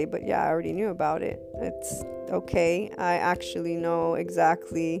holiday, but yeah, I already knew about it. It's okay. I actually know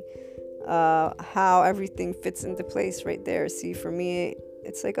exactly how everything fits into place right there. See, for me,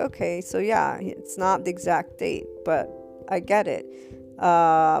 it's like, okay, so yeah, it's not the exact date, but I get it.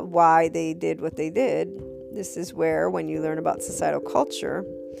 Why they did what they did. This is where, when you learn about societal culture,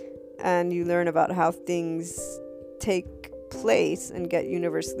 and you learn about how things take place and get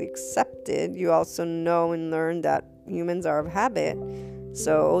universally accepted, you also know and learn that humans are of habit.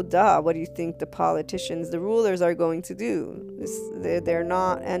 So, what do you think the politicians, the rulers, are going to do? They're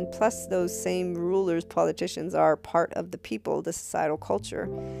not, and plus those same rulers, politicians, are part of the people, the societal culture.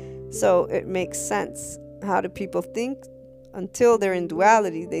 So it makes sense. How do people think? Until they're in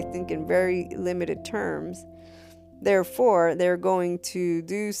duality, they think in very limited terms. Therefore, they're going to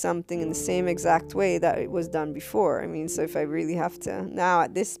do something in the same exact way that it was done before. I mean, so if I really have to, now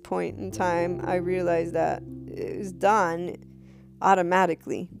at this point in time, I realize that it was done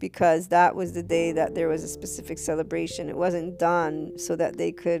automatically because that was the day that there was a specific celebration. It wasn't done so that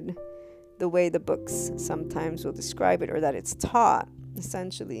they could, the way the books sometimes will describe it, or that it's taught,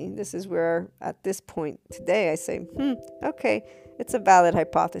 essentially. This is where, at this point today, I say, okay, it's a valid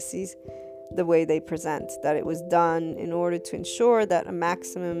hypothesis. The way they present, that it was done in order to ensure that a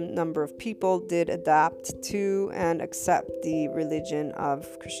maximum number of people did adapt to and accept the religion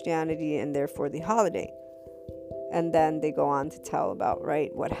of Christianity, and therefore the holiday. And then they go on to tell about, right,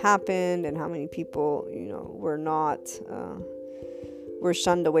 what happened and how many people, were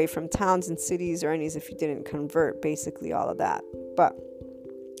shunned away from towns and cities or any if you didn't convert, basically all of that. But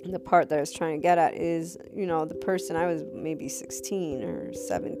the part that I was trying to get at is, the person, I was maybe 16 or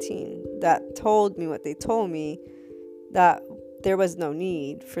 17, that told me what they told me, that there was no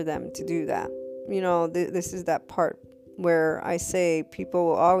need for them to do that. This is that part where I say people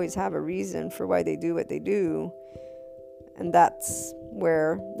will always have a reason for why they do what they do. And that's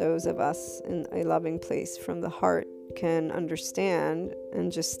where those of us in a loving place from the heart can understand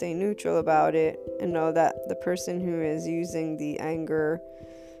and just stay neutral about it and know that the person who is using the anger,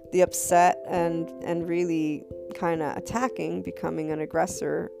 the upset, and really kind of attacking, becoming an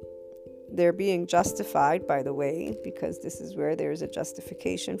aggressor, they're being justified, by the way, because this is where there's a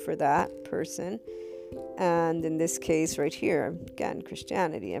justification for that person. And in this case right here, again,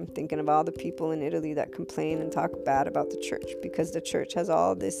 Christianity, I'm thinking of all the people in Italy that complain and talk bad about the church because the church has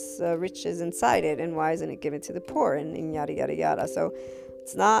all this riches inside it, and why isn't it given to the poor, and yada yada yada. So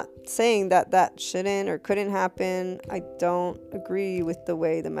it's not saying that shouldn't or couldn't happen. I don't agree with the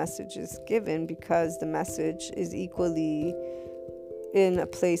way the message is given, because the message is equally in a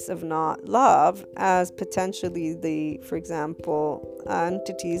place of not love as potentially for example,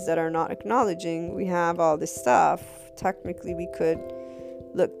 entities that are not acknowledging we have all this stuff. Technically, we could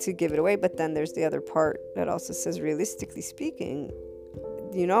look to give it away, but then there's the other part that also says, realistically speaking,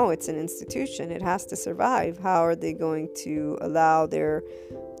 it's an institution. It has to survive. How are they going to allow their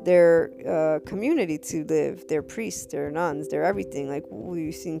community to live? Their priests, their nuns, their everything. Like,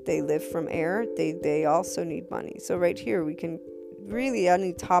 you think they live from air? They also need money. So right here, we can really,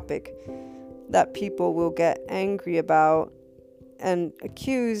 any topic that people will get angry about and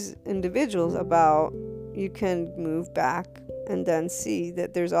accuse individuals about, you can move back and then see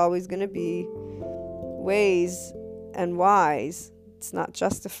that there's always going to be ways and whys. It's not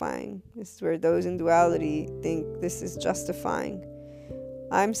justifying. This is where those in duality think this is justifying.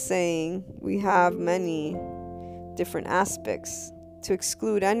 I'm saying we have many different aspects. To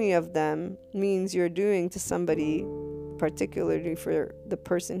exclude any of them means you're doing to somebody particularly for the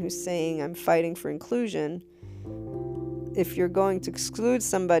person who's saying I'm fighting for inclusion, if you're going to exclude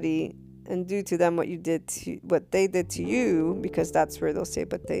somebody and do to them what they did to you, because that's where they'll say,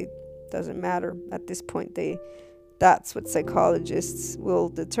 but they doesn't matter at this point. That's what psychologists will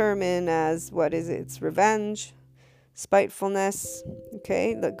determine as, what is it? It's revenge, spitefulness.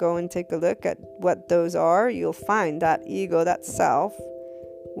 Okay, go and take a look at what those are. You'll find that ego, that self,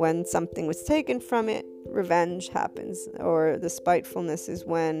 when something was taken from it, revenge happens. Or the spitefulness is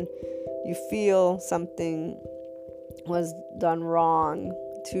when you feel something was done wrong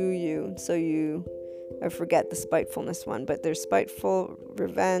to you, so I forget the spitefulness one, but there's spiteful,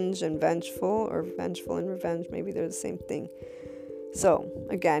 revenge, and vengeful, or vengeful and revenge, maybe they're the same thing. So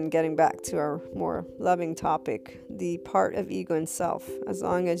again, getting back to our more loving topic, the part of ego and self, as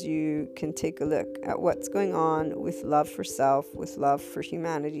long as you can take a look at what's going on with love for self, with love for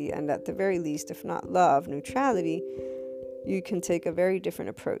humanity, and at the very least, if not love, neutrality, you can take a very different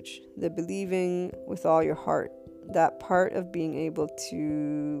approach. The believing with all your heart, that part of being able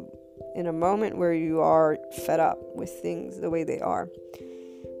to, in a moment where you are fed up with things the way they are,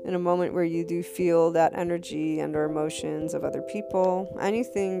 in a moment where you do feel that energy and or emotions of other people,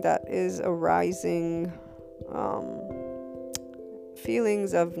 anything that is arising,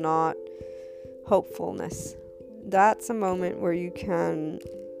 feelings of not hopefulness, that's a moment where you can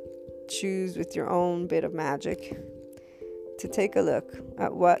choose with your own bit of magic to take a look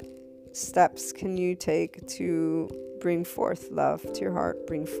at what steps can you take to bring forth love to your heart,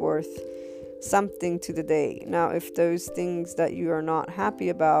 bring forth something to the day. Now, if those things that you are not happy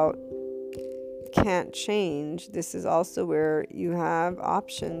about can't change, this is also where you have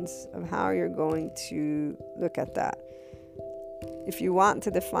options of how you're going to look at that. If you want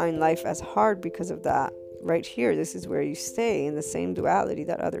to define life as hard because of that, right here, this is where you stay in the same duality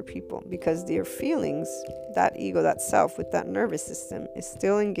that other people, because their feelings, that ego, that self with that nervous system is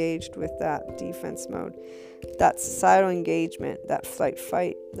still engaged with that defense mode, that societal engagement, that flight,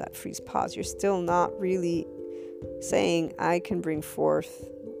 fight, that freeze, pause. You're still not really saying, I can bring forth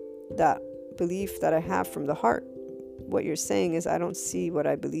that belief that I have from the heart. What you're saying is, I don't see what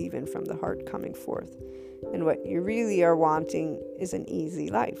I believe in from the heart coming forth. And what you really are wanting is an easy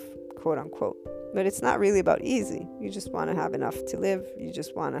life, quote unquote. But it's not really about easy. You just want to have enough to live. You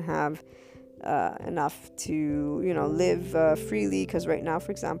just want to have enough to, live freely. Because right now,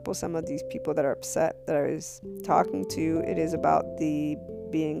 for example, some of these people that are upset that I was talking to, it is about the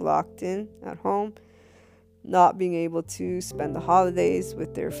being locked in at home, not being able to spend the holidays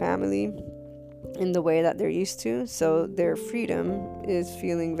with their family in the way that they're used to. So their freedom is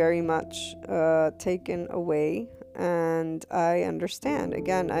feeling very much taken away. And I understand.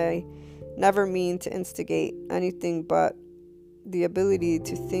 Again, I never mean to instigate anything but the ability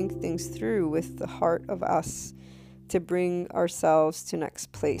to think things through with the heart of us, to bring ourselves to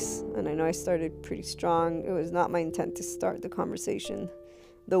next place. And I know I started pretty strong. It was not my intent to start the conversation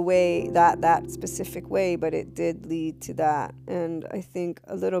the way that specific way, but it did lead to that. And I think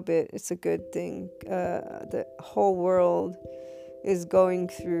a little bit it's a good thing. The whole world is going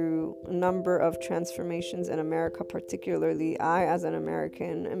through a number of transformations in America, particularly. I, as an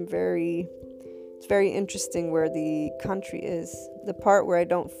American, it's very interesting where the country is. The part where I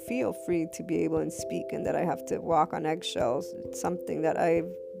don't feel free to be able to speak and that I have to walk on eggshells, it's something that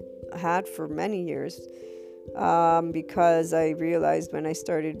I've had for many years, because I realized when I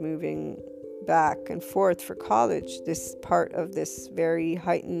started moving back and forth for college, this part of this very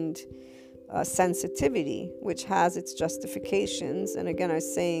heightened sensitivity, which has its justifications. And again, I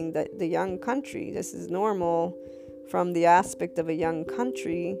was saying that the young country, this is normal from the aspect of a young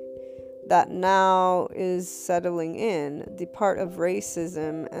country that now is settling in. The part of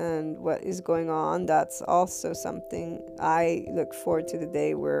racism and what is going on, that's also something I look forward to the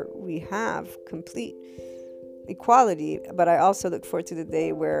day where we have complete equality, but I also look forward to the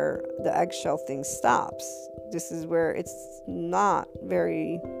day where the eggshell thing stops. This is where it's not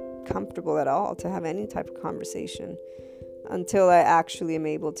very comfortable at all to have any type of conversation until I actually am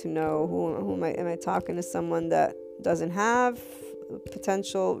able to know who am I talking to someone that doesn't have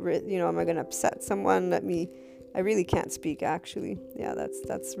potential, am I going to upset someone? I really can't speak, actually. Yeah,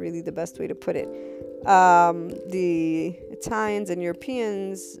 that's really the best way to put it. The Italians and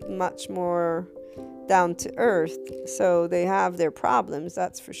Europeans, much more down to earth, so they have their problems,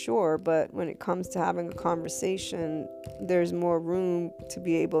 that's for sure, but when it comes to having a conversation, there's more room to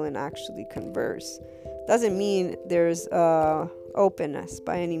be able and actually converse. Doesn't mean there's openness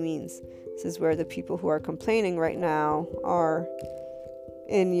by any means. This is where the people who are complaining right now are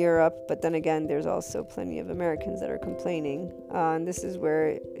in Europe, but then again, there's also plenty of Americans that are complaining, and this is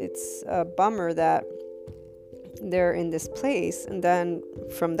where it's a bummer that they're in this place. And then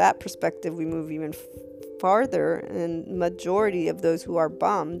from that perspective, we move even farther, and majority of those who are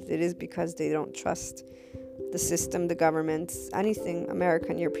bummed, it is because they don't trust the system, the governments, anything,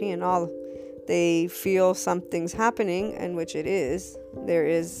 American, European, all. They feel something's happening, and which it is. There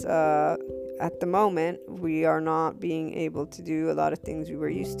is, at the moment, we are not being able to do a lot of things we were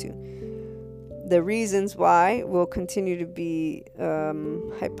used to. The reasons why will continue to be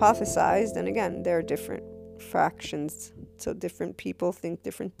hypothesized, and again, there are different fractions. So different people think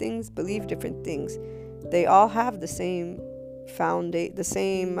different things, believe different things. They all have the same foundation,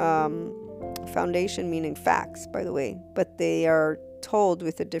 meaning facts, by the way, but they are told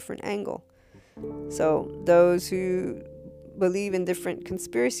with a different angle. So those who believe in different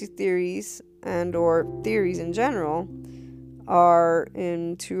conspiracy theories and or theories in general are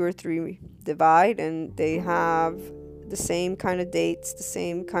in 2 or 3 divide, and they have the same kind of dates, the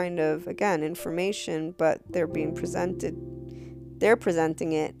same kind of, again, information, but they're presenting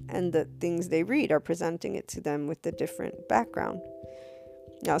it, and the things they read are presenting it to them with a different background.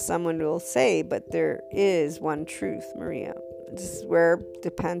 Now, someone will say, but there is one truth, Maria. This is where it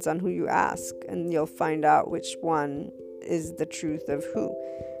depends on who you ask, and you'll find out which one is the truth of who.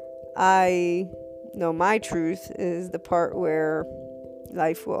 I know my truth is the part where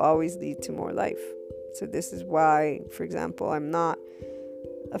life will always lead to more life. So this is why, for example, I'm not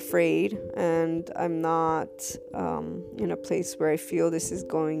afraid, and I'm not in a place where I feel this is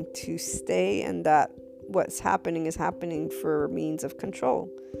going to stay, and that what's happening is happening for means of control.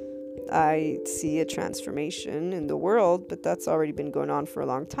 I see a transformation in the world, but that's already been going on for a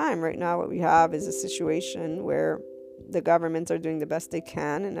long time. Right now, what we have is a situation where the governments are doing the best they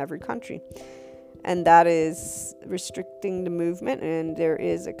can in every country, and that is restricting the movement, and there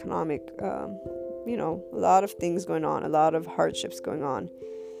is economic a lot of things going on, a lot of hardships going on.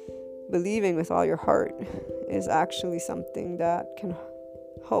 Believing with all your heart is actually something that can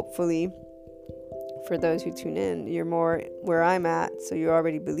hopefully, for those who tune in, you're more where I'm at, so you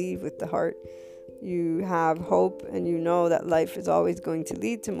already believe with the heart. You have hope, and you know that life is always going to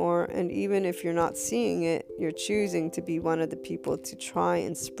lead to more, and even if you're not seeing it, you're choosing to be one of the people to try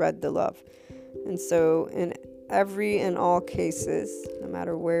and spread the love. And so in every and all cases, no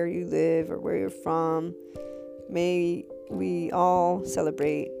matter where you live or where you're from, may we all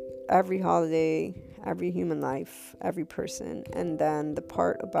celebrate every holiday, every human life, every person, and then the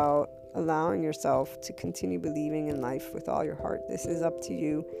part about allowing yourself to continue believing in life with all your heart. This is up to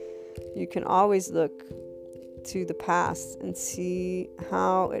you. You can always look to the past and see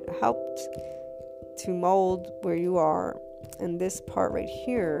how it helped to mold where you are. And this part right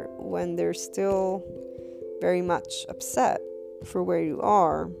here, when they're still very much upset for where you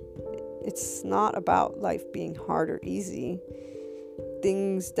are, it's not about life being hard or easy.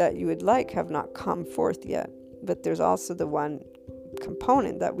 Things that you would like have not come forth yet, but there's also the one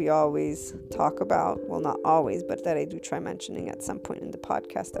component that we always talk about, well, not always, but that I do try mentioning at some point in the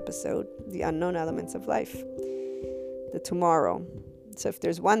podcast episode, the unknown elements of life, the tomorrow. So if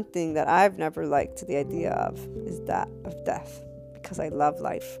there's one thing that I've never liked the idea of, is that of death, because I love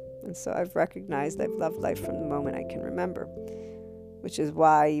life. And so I've recognized I've loved life from the moment I can remember, which is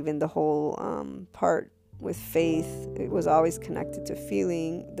why even the whole part with faith, it was always connected to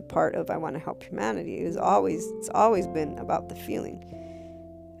feeling, the part of I want to help humanity. It's always been about the feeling.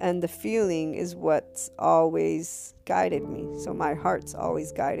 And the feeling is what's always guided me. So my heart's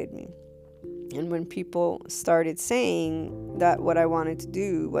always guided me. And when people started saying that what I wanted to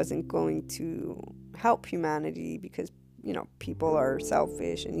do wasn't going to help humanity because, people are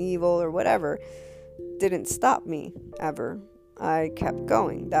selfish and evil or whatever, didn't stop me ever. I kept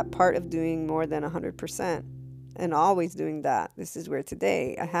going. That part of doing more than 100% and always doing that. This is where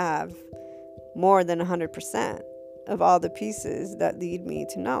today I have more than 100% of all the pieces that lead me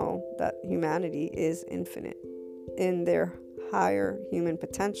to know that humanity is infinite in their higher human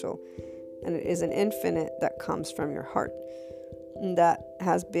potential. And it is an infinite that comes from your heart. And that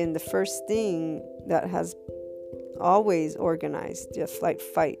has been the first thing that has always organized your flight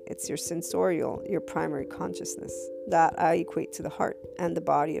fight. It's your sensorial, your primary consciousness that I equate to the heart and the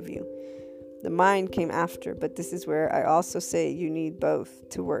body of you. The mind came after, but this is where I also say you need both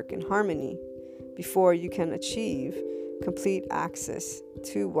to work in harmony before you can achieve complete access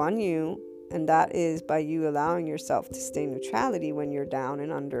to one you, and that is by you allowing yourself to stay neutrality when you're down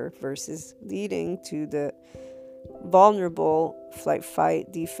and under versus leading to the vulnerable flight,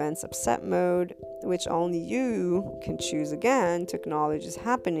 fight, defense, upset mode, which only you can choose again to acknowledge is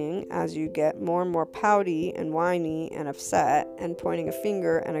happening as you get more and more pouty and whiny and upset and pointing a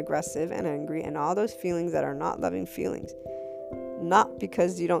finger and aggressive and angry and all those feelings that are not loving feelings. not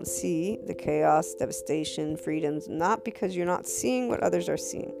because you don't see the chaos, devastation, freedoms, not because you're not seeing what others are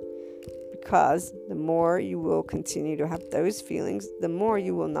seeing. Because the more you will continue to have those feelings, the more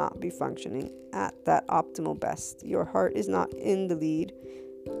you will not be functioning at that optimal best. Your heart is not in the lead.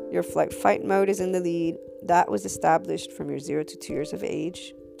 Your fight mode is in the lead. That was established from your 0 to 2 years of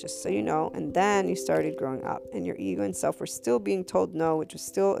age, just so you know. And then you started growing up, and your ego and self were still being told no, which was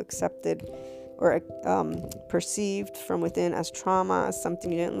still accepted or perceived from within as trauma, as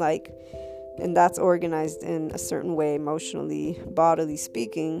something you didn't like. And that's organized in a certain way, emotionally, bodily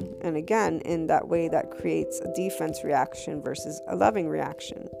speaking. And again, in that way that creates a defense reaction versus a loving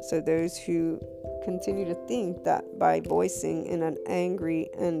reaction. So those who continue to think that by voicing in an angry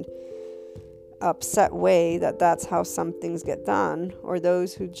and upset way that that's how some things get done, or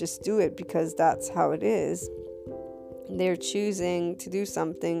those who just do it because that's how it is, they're choosing to do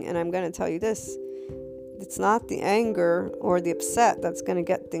something. And I'm going to tell you this, it's not the anger or the upset that's going to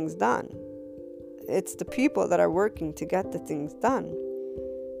get things done. It's the people that are working to get the things done.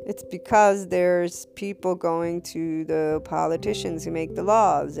 It's because there's people going to the politicians who make the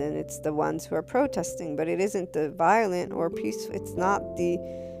laws, and it's the ones who are protesting, but it isn't the violent or peaceful. It's not the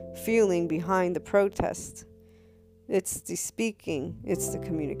feeling behind the protest. It's the speaking. It's the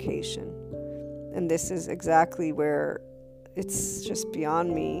communication. And this is exactly where it's just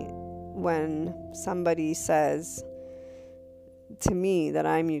beyond me when somebody says to me that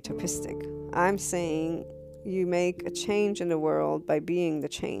I'm utopistic. I'm saying you make a change in the world by being the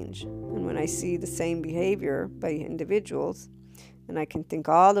change. And when I see the same behavior by individuals, and I can think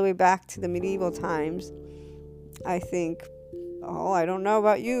all the way back to the medieval times, I think, oh, I don't know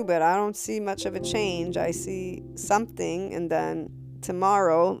about you, but I don't see much of a change. I see something, and then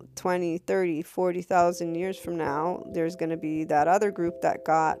tomorrow, 20, 30, 40,000 years from now, there's going to be that other group that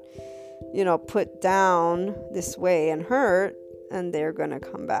got, put down this way and hurt, and they're going to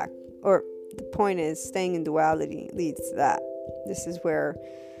come back. Or the point is, staying in duality leads to that. This is where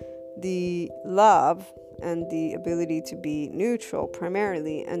the love and the ability to be neutral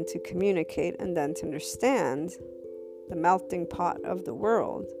primarily, and to communicate, and then to understand the melting pot of the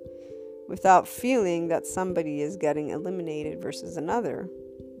world without feeling that somebody is getting eliminated versus another.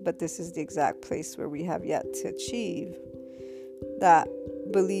 But this is the exact place where we have yet to achieve that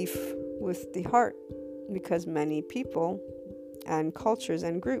belief with the heart, because many people and cultures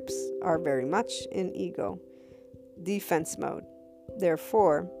and groups are very much in ego, defense mode.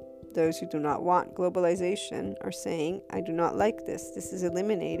 Therefore, those who do not want globalization are saying, I do not like this. This is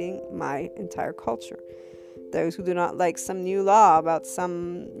eliminating my entire culture. Those who do not like some new law about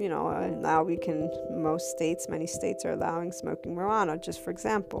some, now many states are allowing smoking marijuana, just for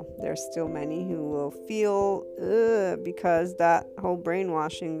example. There's still many who will feel, because that whole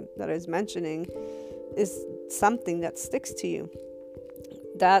brainwashing that I was mentioning is something that sticks to you.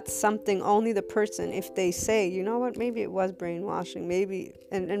 That's something only the person, if they say, you know what, maybe it was brainwashing, maybe,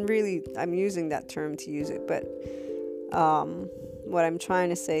 and really I'm using that term to use it, but what I'm trying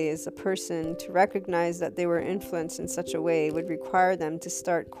to say is a person to recognize that they were influenced in such a way would require them to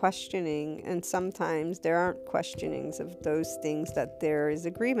start questioning, and sometimes there aren't questionings of those things that there is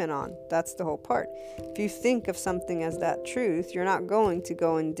agreement on. That's the whole part. If you think of something as that truth, you're not going to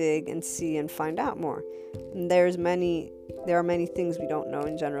go and dig and see and find out more. And there are many things we don't know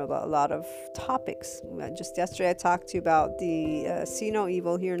in general about a lot of topics. Just yesterday I talked to you about the see no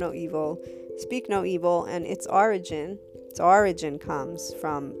evil, hear no evil, speak no evil, and its origin. Its origin comes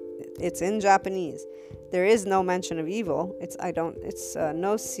from, it's in Japanese. There is no mention of evil. It's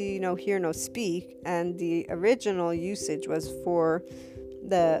no see, no hear, no speak. And the original usage was for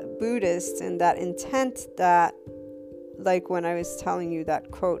the Buddhists, and that intent that, like when I was telling you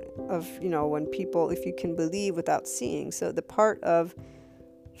that quote of, when people, if you can believe without seeing. So the part of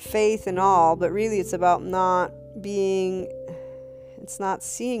faith and all, but really it's about it's not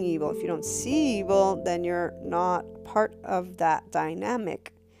seeing evil. If you don't see evil, then you're not part of that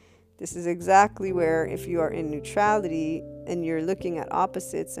dynamic. This is exactly where, if you are in neutrality and you're looking at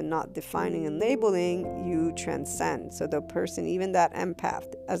opposites and not defining and labeling, you transcend. So the person, even that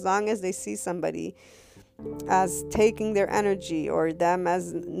empath, as long as they see somebody as taking their energy or them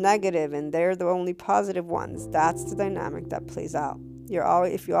as negative and they're the only positive ones, that's the dynamic that plays out.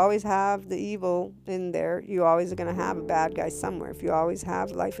 If you always have the evil in there, you always are going to have a bad guy somewhere. If you always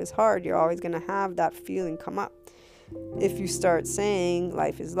have life is hard, you're always going to have that feeling come up. If you start saying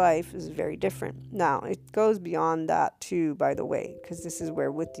life is very different. Now, it goes beyond that too, by the way, because this is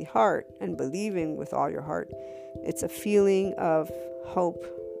where with the heart and believing with all your heart, it's a feeling of hope,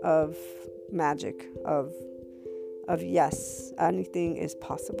 of magic, of yes, anything is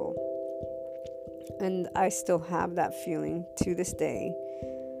possible. And I still have that feeling to this day,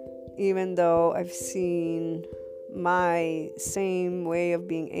 even though I've seen my same way of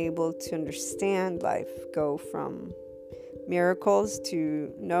being able to understand life go from miracles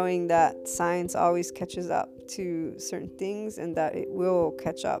to knowing that science always catches up to certain things, and that it will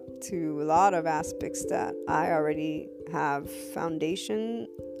catch up to a lot of aspects that I already have foundation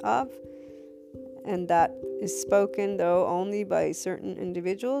of, and that is spoken though only by certain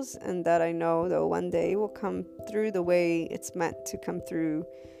individuals, and that I know though one day will come through the way it's meant to come through.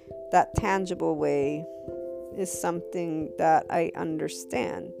 That tangible way is something that I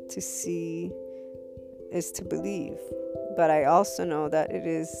understand. To see is to believe. But I also know that it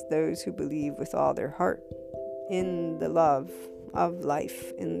is those who believe with all their heart in the love of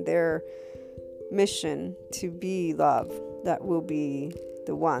life, in their mission to be love, that will be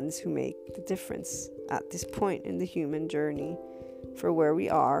the ones who make the difference at this point in the human journey. For where we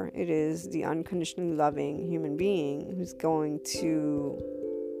are, it is the unconditionally loving human being who's going to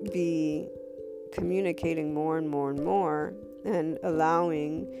be communicating more and more and more, and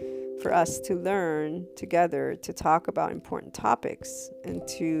allowing for us to learn together to talk about important topics, and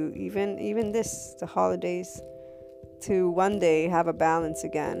to even the holidays, to one day have a balance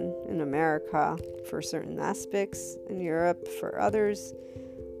again in America for certain aspects, in Europe for others.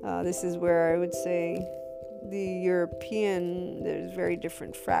 This is where I would say the European, there's very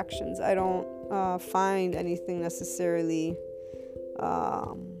different fractions. I don't find anything necessarily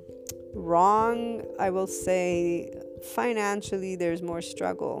wrong. I will say financially there's more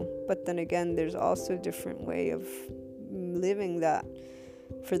struggle, but then again there's also a different way of living that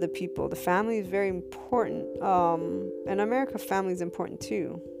for the people. The family is very important. In America, family is important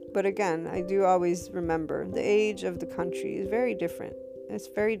too. But again, I do always remember the age of the country is very different. It's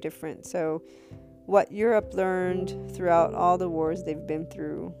very different. So what Europe learned throughout all the wars they've been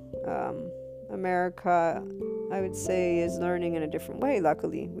through, America, I would say, is learning in a different way.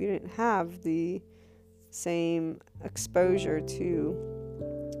 Luckily, we didn't have the same exposure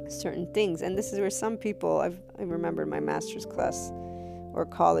to certain things. And this is where some people, I remember in my master's class or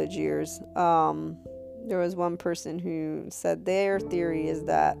college years, there was one person who said their theory is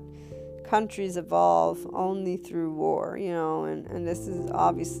that countries evolve only through war, and this is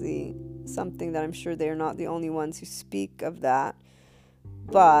obviously something that I'm sure they're not the only ones who speak of that.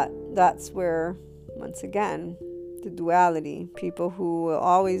 But that's where, once again, the duality, people who will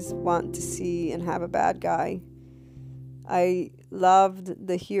always want to see and have a bad guy. I loved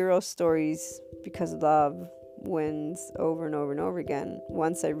the hero stories because love wins over and over and over again.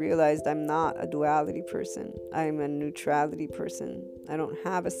 Once I realized I'm not a duality person, I'm a neutrality person. I don't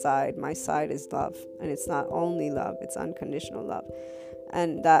have a side. My side is love, and it's not only love, it's unconditional love.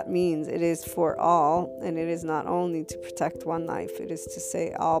 And that means it is for all, and it is not only to protect one life. It is to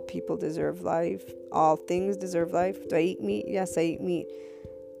say all people deserve life, all things deserve life. Do I eat meat? Yes, I eat meat.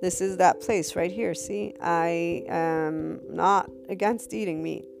 This is that place right here. See, I am not against eating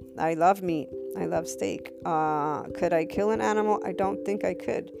meat. I love meat. I love steak. Could I kill an animal? I don't think I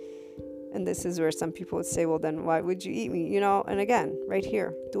could. And this is where some people would say, well, then why would you eat meat? And again, right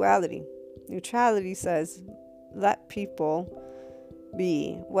here, duality. Neutrality says, let people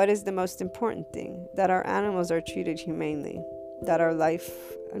be. What is the most important thing? That our animals are treated humanely, that our life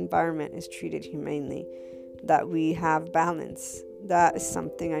environment is treated humanely, that we have balance. That is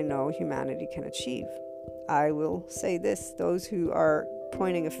something I know humanity can achieve. I will say this, those who are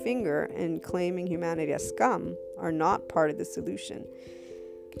pointing a finger and claiming humanity as scum are not part of the solution,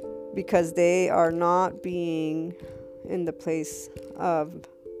 because they are not being in the place of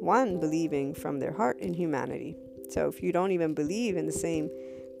one, believing from their heart in humanity. So if you don't even believe in the same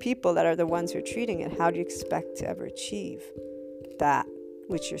people that are the ones who are treating it, how do you expect to ever achieve that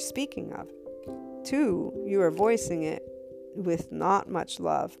which you're speaking of? Two, you are voicing it with not much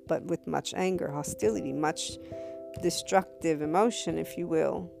love, but with much anger, hostility, much destructive emotion, if you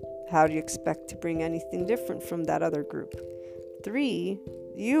will. How do you expect to bring anything different from that other group? Three,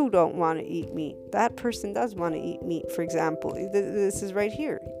 you don't want to eat meat. That person does want to eat meat, for example. This is right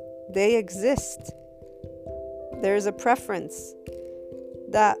here. They exist. There's a preference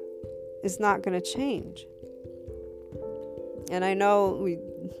that is not going to change. And I know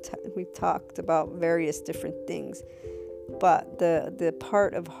we talked about various different things, but the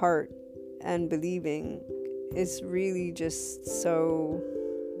part of heart and believing is really just so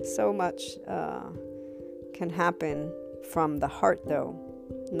much can happen from the heart, though,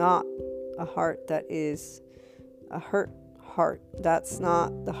 not a heart that is a hurt heart. That's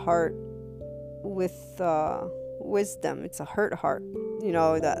not the heart with wisdom. It's a hurt heart.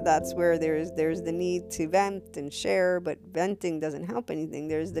 That's where there's the need to vent and share, but venting doesn't help anything.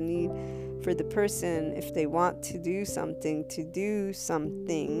 There's the need for the person, if they want to do something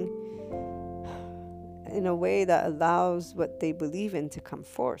in a way that allows what they believe in to come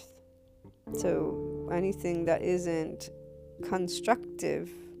forth. So anything that isn't constructive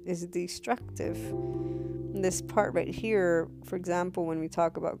is destructive. This part right here, for example, when we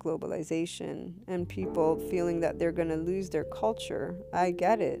talk about globalization and people feeling that they're going to lose their culture, I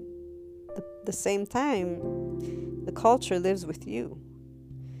get it. The same time, the culture lives with you.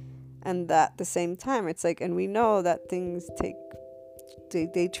 And at the same time, it's like, and we know that things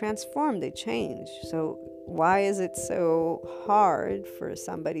they transform, they change. So why is it so hard for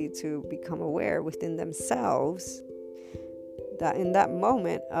somebody to become aware within themselves that in that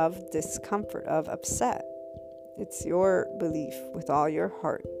moment of discomfort, of upset, it's your belief with all your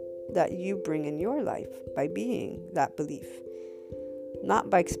heart that you bring in your life by being that belief, not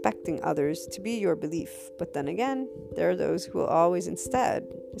by expecting others to be your belief. But then again, there are those who will always instead,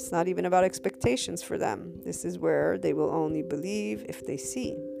 it's not even about expectations for them. This is where they will only believe if they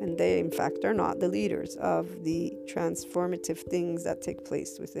see. And they, in fact, are not the leaders of the transformative things that take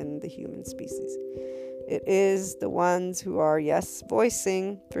place within the human species. It is the ones who are, yes,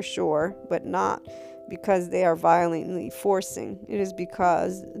 voicing for sure, but not because they are violently forcing. It is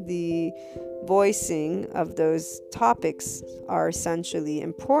because the voicing of those topics are essentially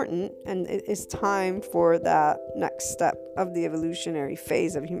important, and it is time for that next step of the evolutionary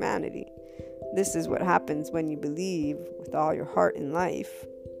phase of humanity. This is what happens when you believe with all your heart in life,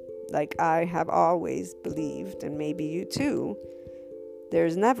 like I have always believed, and maybe you too.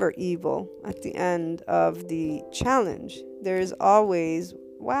 There's never evil at the end of the challenge. There's always,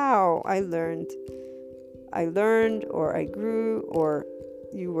 wow, I learned, or I grew, or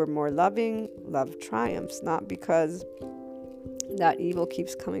you were more loving. Love triumphs, not because that evil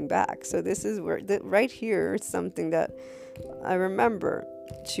keeps coming back. So this is where, right here, is something that I remember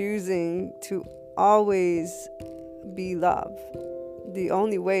choosing to always be love. The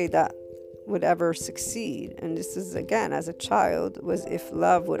only way that would ever succeed, and this is again as a child, was if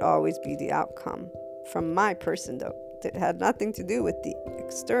love would always be the outcome from my person, though. It had nothing to do with the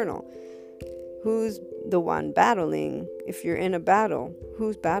external. Who's the one battling? If you're in a battle,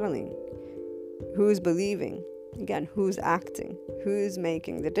 who's battling? Who's believing? Again, who's acting? Who's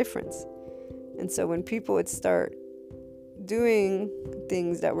making the difference? And so when people would start doing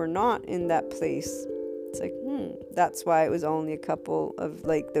things that were not in that place, it's like, that's why it was only a couple of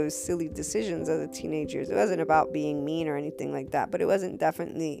like those silly decisions as a teenager. It wasn't about being mean or anything like that, but it wasn't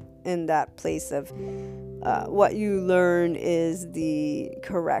definitely in that place of what you learn is the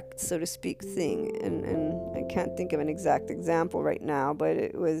correct, so to speak, thing. And I can't think of an exact example right now, but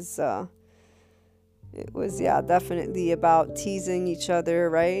it was definitely about teasing each other,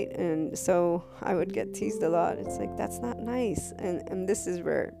 right? And so I would get teased a lot. It's like, that's not nice. And this is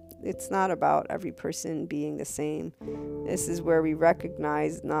where it's not about every person being the same. This is where we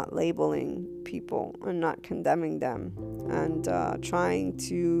recognize not labeling people and not condemning them, and trying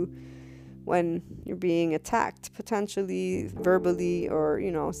to, when you're being attacked, potentially verbally, or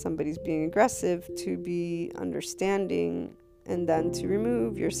somebody's being aggressive, to be understanding and then to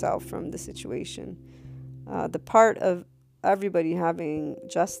remove yourself from the situation. The part of everybody having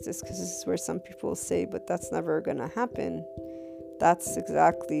justice, because this is where some people say, but that's never going to happen. That's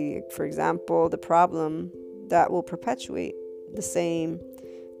exactly, for example, the problem that will perpetuate the same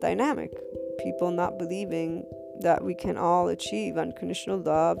dynamic. People not believing that we can all achieve unconditional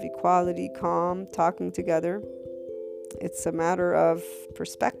love, equality, calm, talking together. It's a matter of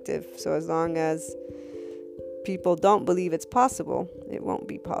perspective. So as long as people don't believe it's possible, it won't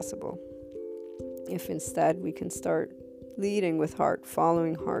be possible. If instead we can start leading with heart,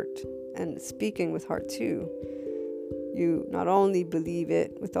 following heart, and speaking with heart too, you not only believe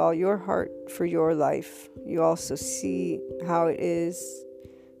it with all your heart for your life, you also see how it is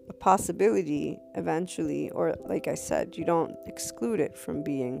a possibility eventually, or like I said, you don't exclude it from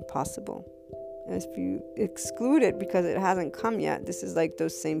being possible. And if you exclude it because it hasn't come yet, this is like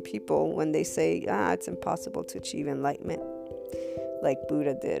those same people when they say, it's impossible to achieve enlightenment, like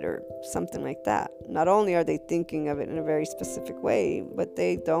Buddha did, or something like that. Not only are they thinking of it in a very specific way, but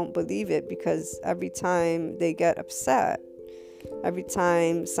they don't believe it, because every time they get upset, every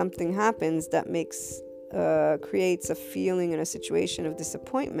time something happens that creates a feeling and a situation of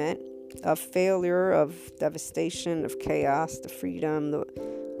disappointment, of failure, of devastation, of chaos, the freedom,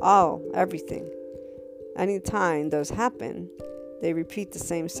 everything. Anytime those happen, they repeat the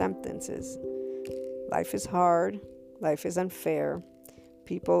same sentences. Life is hard. Life is unfair.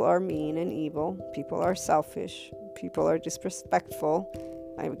 People are mean and evil. People are selfish. People are disrespectful.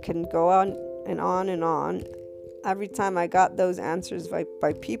 I can go on and on and on. Every time I got those answers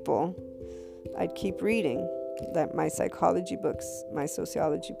by people, I'd keep reading that my psychology books, my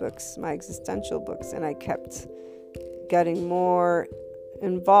sociology books, my existential books, and I kept getting more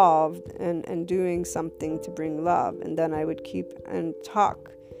involved and doing something to bring love. And then I would keep and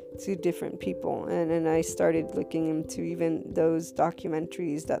talk to different people, and I started looking into even those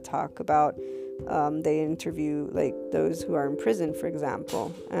documentaries that talk about they interview like those who are in prison, for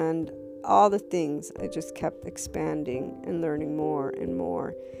example, and all the things. I just kept expanding and learning more and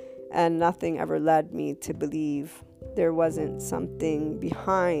more, and nothing ever led me to believe there wasn't something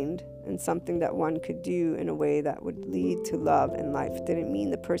behind and something that one could do in a way that would lead to love in life. It didn't mean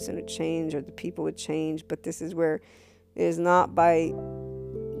the person would change or the people would change, but this is where it is not by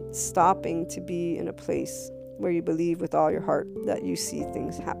stopping to be in a place where you believe with all your heart that you see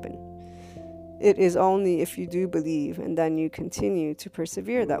things happen. It is only if you do believe and then you continue to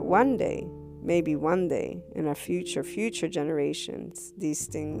persevere that one day, maybe one day in our future generations, these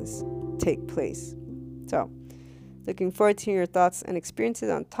things take place. So, looking forward to hearing your thoughts and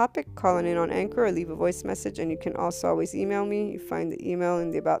experiences on topic. Call in on Anchor or leave a voice message, and you can also always email me. You find the email in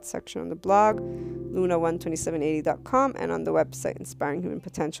the About section on the blog, luna12780.com, and on the website,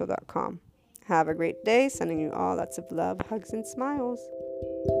 inspiringhumanpotential.com. Have a great day. Sending you all lots of love, hugs, and smiles.